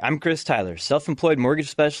 Hi, I'm Chris Tyler, self-employed mortgage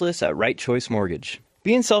specialist at Right Choice Mortgage.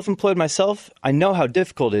 Being self-employed myself, I know how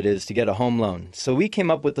difficult it is to get a home loan, so we came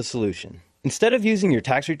up with a solution. Instead of using your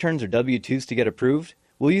tax returns or W-2s to get approved,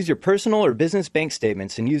 We'll use your personal or business bank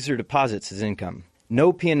statements and use your deposits as income.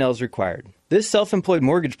 No P&Ls required. This self-employed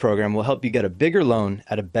mortgage program will help you get a bigger loan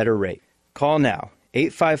at a better rate. Call now,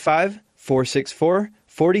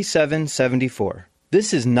 855-464-4774.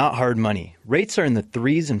 This is not hard money. Rates are in the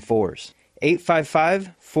 3s and 4s.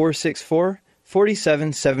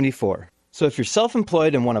 855-464-4774. So if you're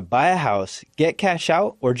self-employed and want to buy a house, get cash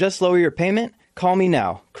out, or just lower your payment, call me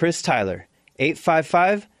now, Chris Tyler,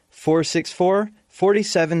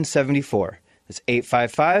 855-464-4774. That's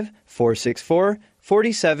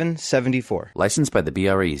 855-464-4774. Licensed by the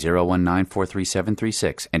BRE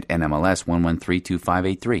 019437336 and NMLS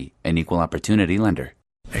 1132583, an equal opportunity lender.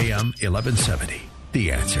 AM 1170,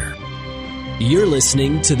 The Answer. You're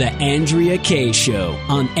listening to The Andrea Kaye Show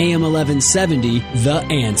on AM 1170, The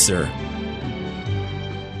Answer.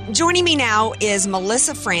 Joining me now is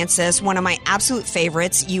Melissa Francis, one of my absolute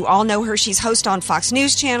favorites. You all know her. She's host on Fox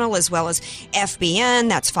News Channel as well as FBN,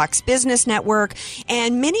 that's Fox Business Network.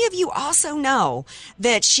 And many of you also know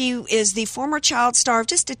that she is the former child star of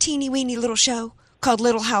just a teeny-weeny little show called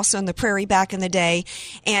Little House on the Prairie back in the day.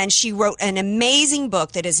 And she wrote an amazing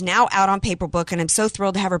book that is now out on paper book, and I'm so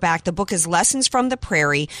thrilled to have her back. The book is Lessons from the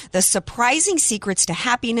Prairie, The Surprising Secrets to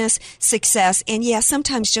Happiness, Success, and yes,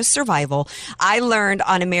 sometimes just survival. I learned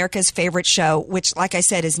on America's Favorite Show, which, like I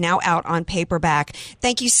said, is now out on paperback.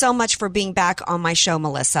 Thank you so much for being back on my show,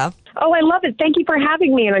 Melissa. Oh, I love it. Thank you for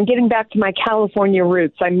having me. And I'm getting back to my California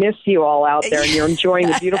roots. I miss you all out there, and you're enjoying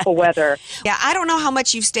the beautiful weather. Yeah, I don't know how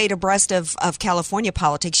much you've stayed abreast of California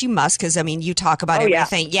politics. You must, because, I mean, you talk about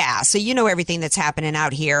everything. Yeah, so you know everything that's happening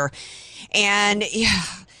out here. And yeah,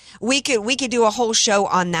 we could do a whole show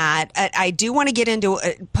on that. I do want to get into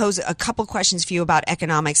pose a couple questions for you about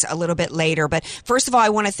economics a little bit later. But first of all, I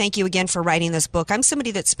want to thank you again for writing this book. I'm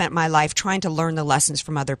somebody that spent my life trying to learn the lessons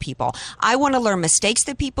from other people. I want to learn mistakes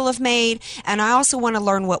that people have made, and I also want to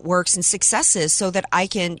learn what works and successes so that I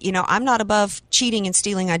can, I'm not above cheating and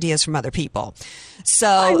stealing ideas from other people. So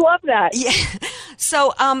I love that. Yeah.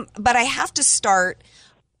 So, but I have to start.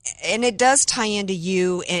 And it does tie into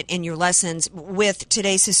you and your lessons with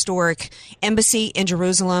today's historic embassy in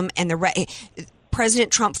Jerusalem and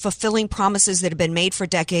President Trump fulfilling promises that have been made for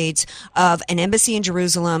decades of an embassy in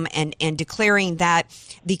Jerusalem and declaring that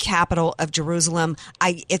the capital of Jerusalem.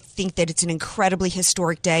 I think that it's an incredibly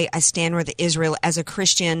historic day. I stand with Israel. As a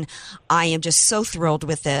Christian, I am just so thrilled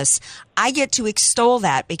with this. I get to extol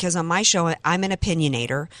that because on my show, I'm an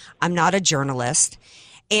opinionator. I'm not a journalist.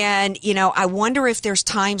 And, I wonder if there's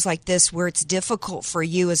times like this where it's difficult for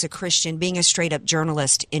you as a Christian being a straight up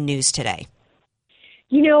journalist in news today.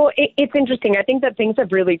 It's interesting. I think that things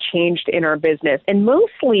have really changed in our business, and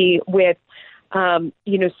mostly with,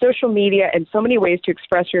 social media and so many ways to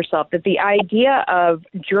express yourself, that the idea of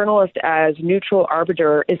journalist as neutral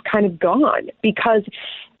arbiter is kind of gone because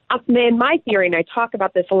in my theory, and I talk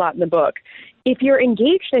about this a lot in the book, if you're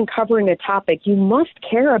engaged in covering a topic, you must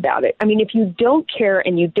care about it. I mean, if you don't care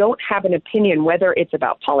and you don't have an opinion, whether it's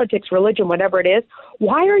about politics, religion, whatever it is,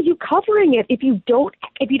 why are you covering it if you don't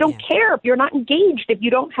care, if you're not engaged, if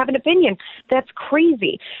you don't have an opinion? That's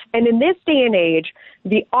crazy. And in this day and age,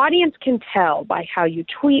 the audience can tell by how you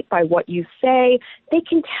tweet, by what you say. They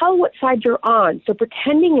can tell what side you're on. So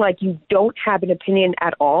pretending like you don't have an opinion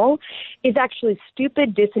at all is actually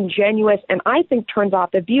stupid, disingenuous, and I think turns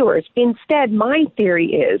off the viewers. Instead, my theory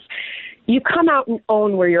is you come out and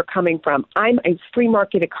own where you're coming from. I'm a free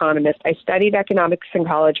market economist. I studied economics in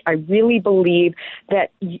college. I really believe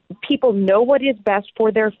that people know what is best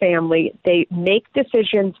for their family. They make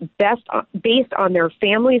decisions based on their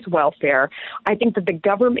family's welfare. I think that the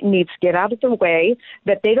government needs to get out of the way,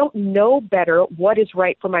 that they don't know better what is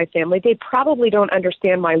right for my family. They probably don't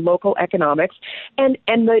understand my local economics. And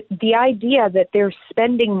the idea that they're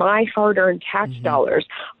spending my hard-earned tax dollars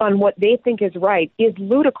on what they think is right is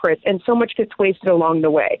ludicrous, and so much gets wasted along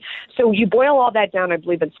the way. So you boil all that down, I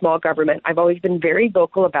believe in small government. I've always been very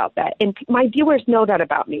vocal about that. And my viewers know that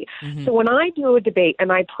about me. So when I do a debate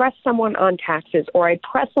and I press someone on taxes or I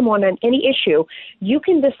press someone on any issue, you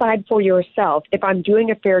can decide for yourself if I'm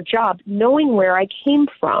doing a fair job, knowing where I came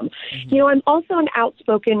from. I'm also an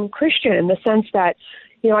outspoken Christian in the sense that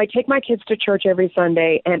I take my kids to church every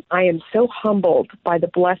Sunday, and I am so humbled by the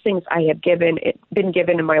blessings I have been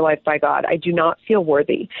given in my life by God. I do not feel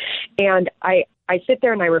worthy. And I sit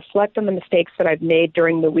there and I reflect on the mistakes that I've made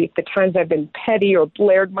during the week, the times I've been petty or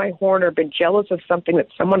blared my horn or been jealous of something that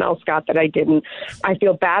someone else got that I didn't. I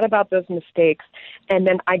feel bad about those mistakes, and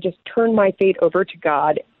then I just turn my fate over to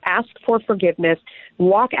God, ask for forgiveness,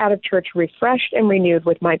 walk out of church refreshed and renewed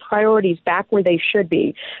with my priorities back where they should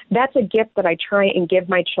be. That's a gift that I try and give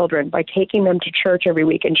my children by taking them to church every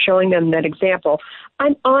week and showing them that example.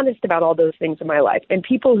 I'm honest about all those things in my life. And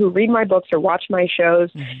people who read my books or watch my shows,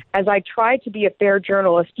 as I try to be a fair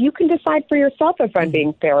journalist, you can decide for yourself if I'm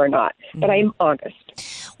being fair or not. But I am honest.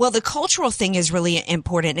 Well, the cultural thing is really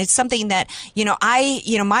important. It's something that,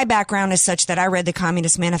 my background is such that I read the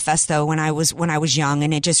Communist Manifesto when I was young,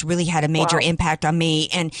 and it just really had a major impact on me.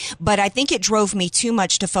 But I think it drove me too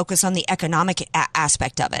much to focus on the economic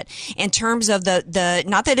aspect of it in terms of the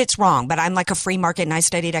not that it's wrong, but I'm like a free market and I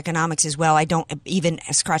studied economics as well. I don't even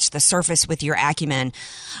scratch the surface with your acumen.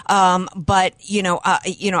 But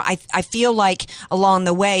I feel like along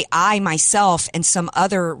the way, I myself and some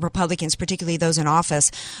other Republicans, particularly those in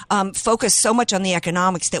office, focus so much on the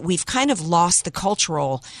economics that we've kind of lost the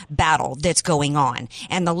cultural battle that's going on.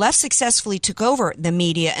 And the left successfully took over the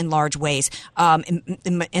media in large ways, in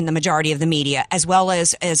the majority of the media, as well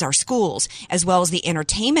as our schools, as well as the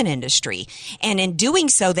entertainment industry. And in doing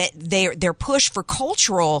so, that their push for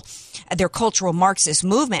their cultural Marxist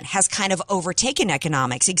movement has kind of overtaken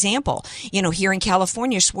economics. Example, here in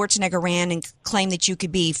California, Schwarzenegger ran and claimed that you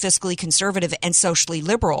could be fiscally conservative and socially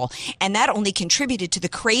liberal. And that only contributed to the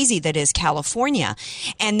crazy that is California.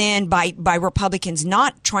 And then by Republicans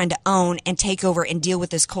not trying to own and take over and deal with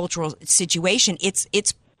this cultural situation, it's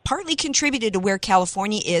partly contributed to where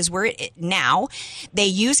California is, now. They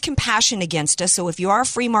use compassion against us. So if you are a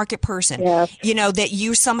free market person, that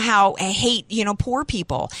you somehow hate, poor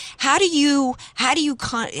people. How do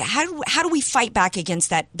we fight back against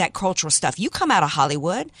that cultural stuff? You come out of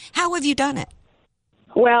Hollywood. How have you done it?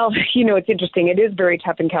 Well, it's interesting. It is very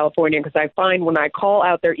tough in California because I find when I call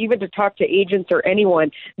out there, even to talk to agents or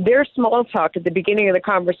anyone, their small talk at the beginning of the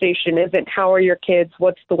conversation isn't, how are your kids?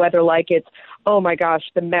 What's the weather like? It's, oh my gosh,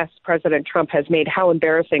 the mess President Trump has made. How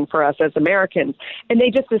embarrassing for us as Americans. And they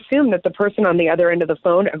just assume that the person on the other end of the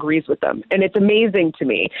phone agrees with them. And it's amazing to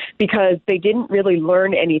me because they didn't really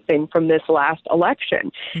learn anything from this last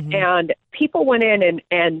election. And people went in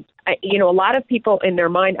and a lot of people in their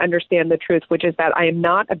mind understand the truth, which is that I am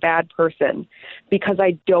not a bad person because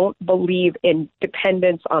I don't believe in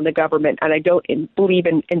dependence on the government, and I don't believe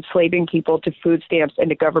in enslaving people to food stamps and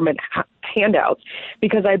to government handouts,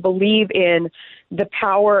 because I believe in the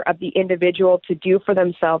power of the individual to do for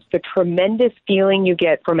themselves, the tremendous feeling you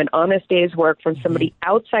get from an honest day's work from somebody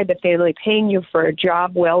outside the family paying you for a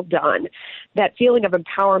job well done. That feeling of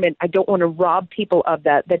empowerment, I don't want to rob people of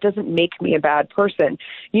that. That doesn't make me a bad person.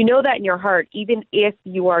 You know that in your heart, even if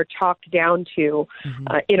you are talked down to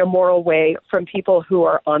in a moral way from people who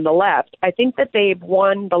are on the left. I think that the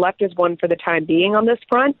left has won for the time being on this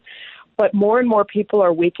front, but more and more people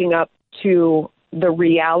are waking up to the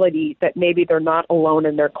reality that maybe they're not alone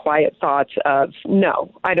in their quiet thoughts of,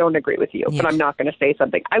 no, I don't agree with you, but I'm not going to say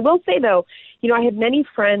something. I will say, though, I have many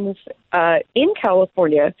friends in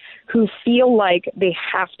California who feel like they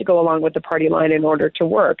have to go along with the party line in order to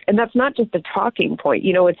work. And that's not just a talking point.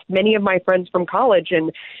 It's many of my friends from college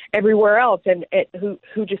and everywhere else and who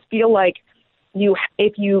just feel like you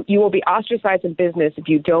will be ostracized in business if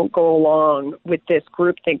you don't go along with this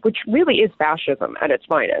groupthink, which really is fascism at its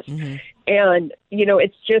finest. And,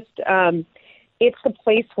 it's just, it's the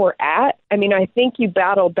place we're at. I mean, I think you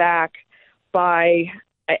battle back by,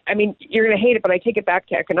 you're going to hate it, but I take it back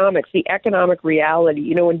to economics, the economic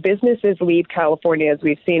reality. When businesses leave California, as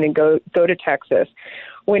we've seen, and go to Texas,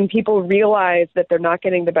 when people realize that they're not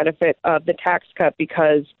getting the benefit of the tax cut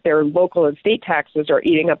because their local and state taxes are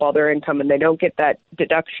eating up all their income and they don't get that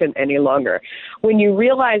deduction any longer. When you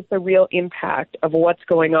realize the real impact of what's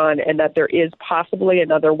going on and that there is possibly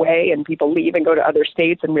another way and people leave and go to other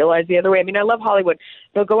states and realize the other way. I love Hollywood.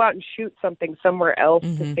 They'll go out and shoot something somewhere else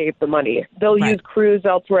to save the money. They'll use crews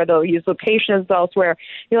elsewhere. They'll use locations elsewhere.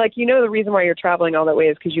 You're like, the reason why you're traveling all that way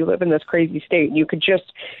is because you live in this crazy state. You could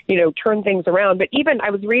just, turn things around. But even I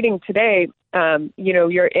was reading today,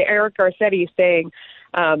 your Eric Garcetti saying,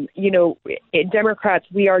 Democrats,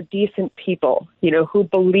 we are decent people, who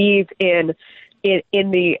believe in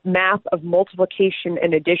the math of multiplication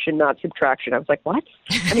and addition, not subtraction. I was like, what?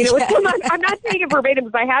 I'm not saying it verbatim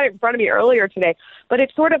because I had it in front of me earlier today, but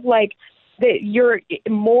it's sort of like that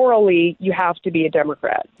morally you have to be a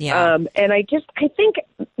Democrat. And I think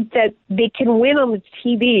that they can win on the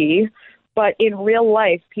TV But in real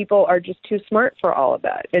life, people are just too smart for all of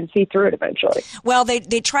that and see through it eventually. Well, they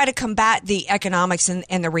try to combat the economics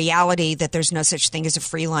and the reality that there's no such thing as a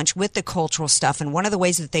free lunch with the cultural stuff. And one of the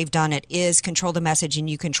ways that they've done it is control the message and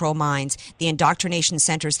you control minds, the indoctrination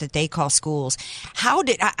centers that they call schools.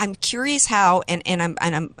 I'm curious how, and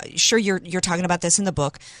I'm sure you're talking about this in the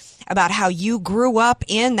book, about how you grew up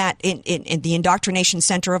in the indoctrination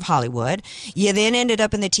center of Hollywood. You then ended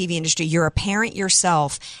up in the TV industry. You're a parent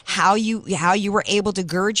yourself. How you were able to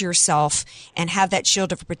gird yourself and have that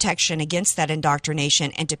shield of protection against that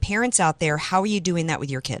indoctrination. And to parents out there, how are you doing that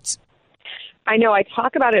with your kids? I know I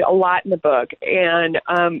talk about it a lot in the book. And,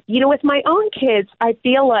 with my own kids, I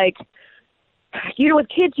feel like, with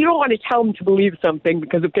kids, you don't want to tell them to believe something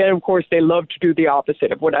because then, of course, they love to do the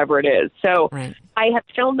opposite of whatever it is. So I have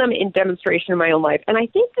shown them in demonstration in my own life. And I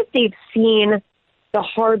think that they've seen the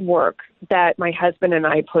hard work that my husband and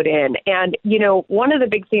I put in. And, one of the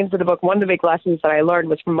big themes of the book, one of the big lessons that I learned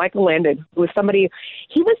was from Michael Landon, who was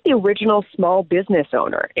he was the original small business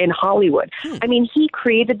owner in Hollywood. I mean, he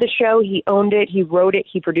created the show, he owned it, he wrote it,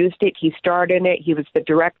 he produced it, he starred in it, he was the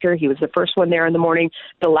director, he was the first one there in the morning,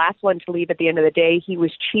 the last one to leave at the end of the day. He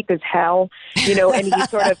was cheap as hell, and he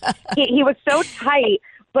sort of, he was so tight.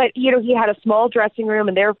 But, he had a small dressing room,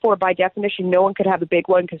 and therefore, by definition, no one could have a big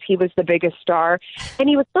one because he was the biggest star. And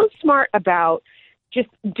he was so smart about just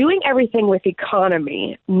doing everything with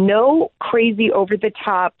economy, no crazy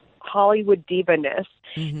over-the-top Hollywood diva-ness,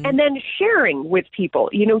 and then sharing with people.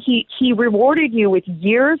 He rewarded you with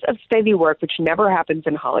years of steady work, which never happens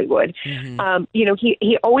in Hollywood.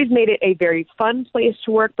 He always made it a very fun place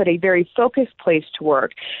to work, but a very focused place to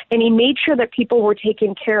work. And he made sure that people were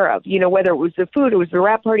taken care of, whether it was the food, it was the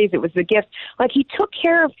wrap parties, it was the gifts. Like, he took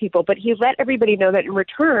care of people, but he let everybody know that in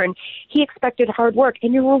return, he expected hard work.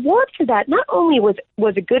 And your reward for that not only was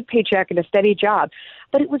a good paycheck and a steady job,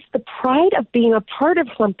 but it was the pride of being a part of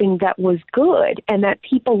something that was good and that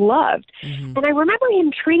people loved. And I remember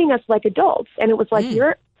him treating us like adults. And it was like,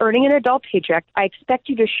 you're earning an adult paycheck. I expect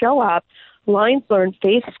you to show up, lines learned,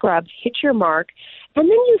 face scrubbed, hit your mark. And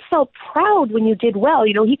then you felt proud when you did well.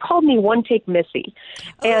 He called me One Take Missy.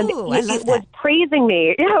 And it was praising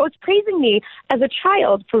me. Yeah, it was praising me as a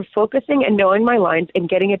child for focusing and knowing my lines and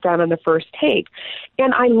getting it done on the first take.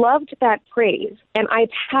 And I loved that praise. And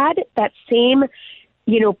I've had that same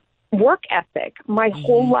work ethic my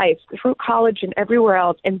whole life through college and everywhere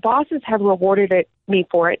else, and bosses have rewarded me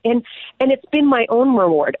for it, and it's been my own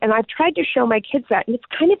reward. And I've tried to show my kids that, and it's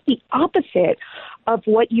kind of the opposite of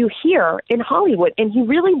what you hear in Hollywood. And he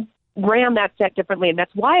really ran that set differently, and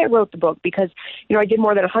that's why I wrote the book, because I did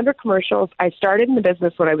more than 100 commercials. I started in the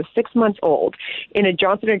business when I was 6 months old in a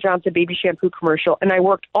Johnson & Johnson baby shampoo commercial, and I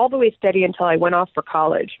worked all the way steady until I went off for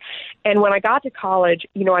college. And when I got to college,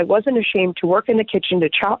 I wasn't ashamed to work in the kitchen, to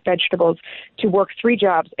chop vegetables, to work 3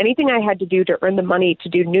 jobs, anything I had to do to earn the money to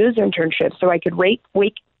do news internships so I could break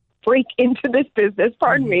into this business,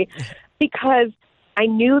 pardon me, because I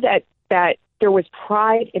knew that there was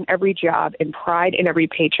pride in every job and pride in every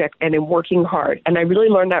paycheck and in working hard. And I really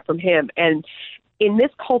learned that from him. And in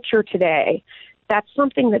this culture today, that's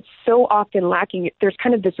something that's so often lacking. There's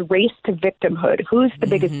kind of this race to victimhood. Who's the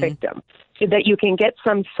biggest victim? So that you can get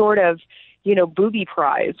some sort of, booby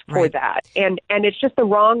prize for that. And it's just the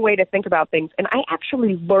wrong way to think about things. And I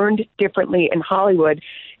actually learned differently in Hollywood.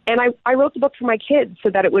 And I wrote the book for my kids so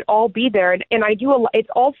that it would all be there. And I do it's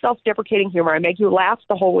all self-deprecating humor. I make you laugh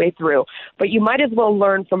the whole way through. But you might as well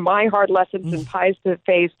learn from my hard lessons and pies to the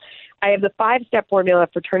face. I have the 5-step formula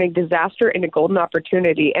for turning disaster into golden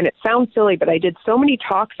opportunity. And it sounds silly, but I did so many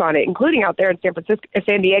talks on it, including out there in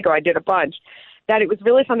San Diego. I did a bunch, that it was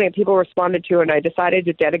really something that people responded to, and I decided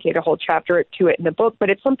to dedicate a whole chapter to it in the book. But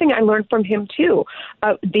it's something I learned from him, too,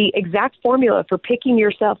 the exact formula for picking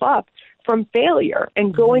yourself up from failure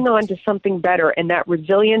and going on to something better, and that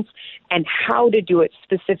resilience and how to do it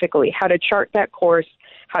specifically, how to chart that course,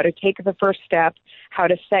 how to take the first step, how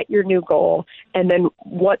to set your new goal, and then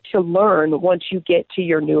what to learn once you get to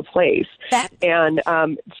your new place.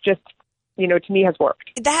 It's just, to me has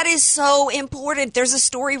worked. That is so important. There's a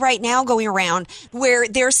story right now going around where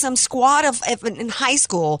there's some squad in high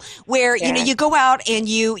school where, you go out and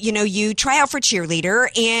you try out for cheerleader,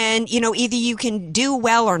 and, either you can do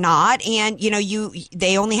well or not. And,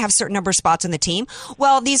 they only have a certain number of spots on the team.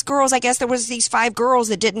 Well, these girls, I guess there was these 5 girls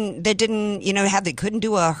that didn't, they couldn't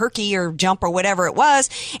do a herky or jump or whatever it was.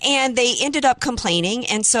 And they ended up complaining.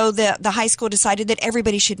 And so the high school decided that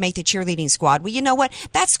everybody should make the cheerleading squad. Well, you know what?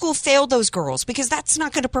 That school failed those girls, because that's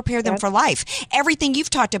not going to prepare them for life. Everything you've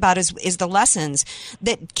talked about is the lessons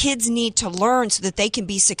that kids need to learn so that they can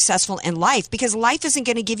be successful in life, because life isn't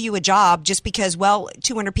going to give you a job just because, well,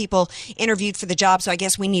 200 people interviewed for the job, so I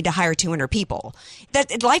guess we need to hire 200 people.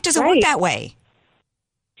 That life doesn't work that way.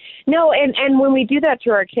 No, and when we do that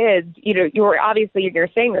to our kids, you're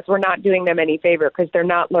saying this, we're not doing them any favor because they're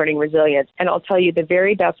not learning resilience. And I'll tell you, the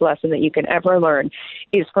very best lesson that you can ever learn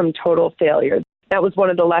is from total failure. That was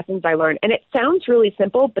one of the lessons I learned. And it sounds really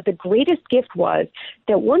simple, but the greatest gift was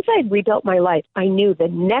that once I'd rebuilt my life, I knew the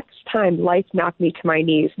next time life knocked me to my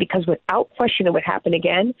knees, because without question it would happen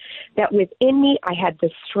again, that within me I had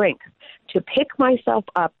the strength to pick myself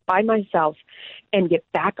up by myself and get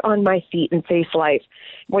back on my feet and face life.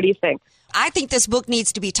 What do you think? I think this book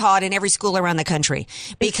needs to be taught in every school around the country,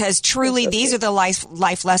 because truly these are the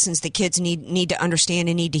life lessons that kids need to understand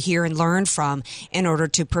and need to hear and learn from in order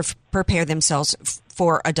to prepare themselves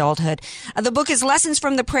for adulthood. The book is Lessons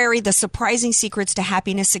from the Prairie, The Surprising Secrets to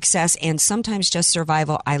Happiness, Success, and Sometimes Just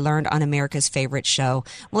Survival I Learned on America's Favorite Show.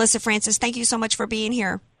 Melissa Francis, thank you so much for being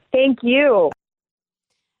here. Thank you.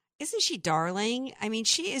 Isn't she darling? I mean,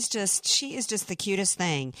 she is just the cutest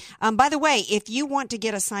thing. By the way, if you want to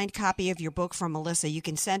get a signed copy of your book from Melissa, you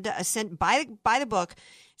can buy the book,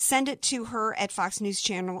 send it to her at Fox News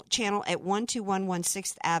channel at 12116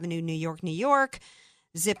 6th Avenue, New York, New York.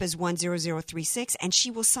 Zip is 10036, and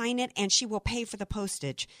she will sign it, and she will pay for the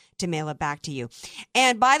postage to mail it back to you.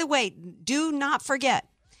 And by the way, do not forget,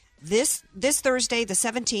 this Thursday, the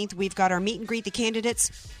 17th, we've got our meet and greet the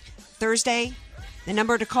candidates. Thursday, the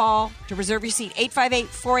number to call to reserve your seat,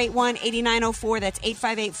 858-481-8904. That's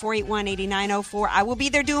 858-481-8904. I will be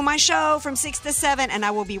there doing my show from 6 to 7, and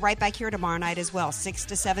I will be right back here tomorrow night as well, 6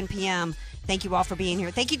 to 7 p.m. Thank you all for being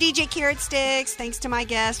here. Thank you, DJ Carrot Sticks. Thanks to my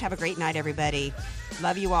guest. Have a great night, everybody.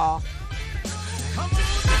 Love you all.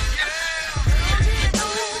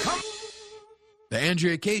 The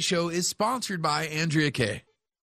Andrea Kaye Show is sponsored by Andrea Kaye.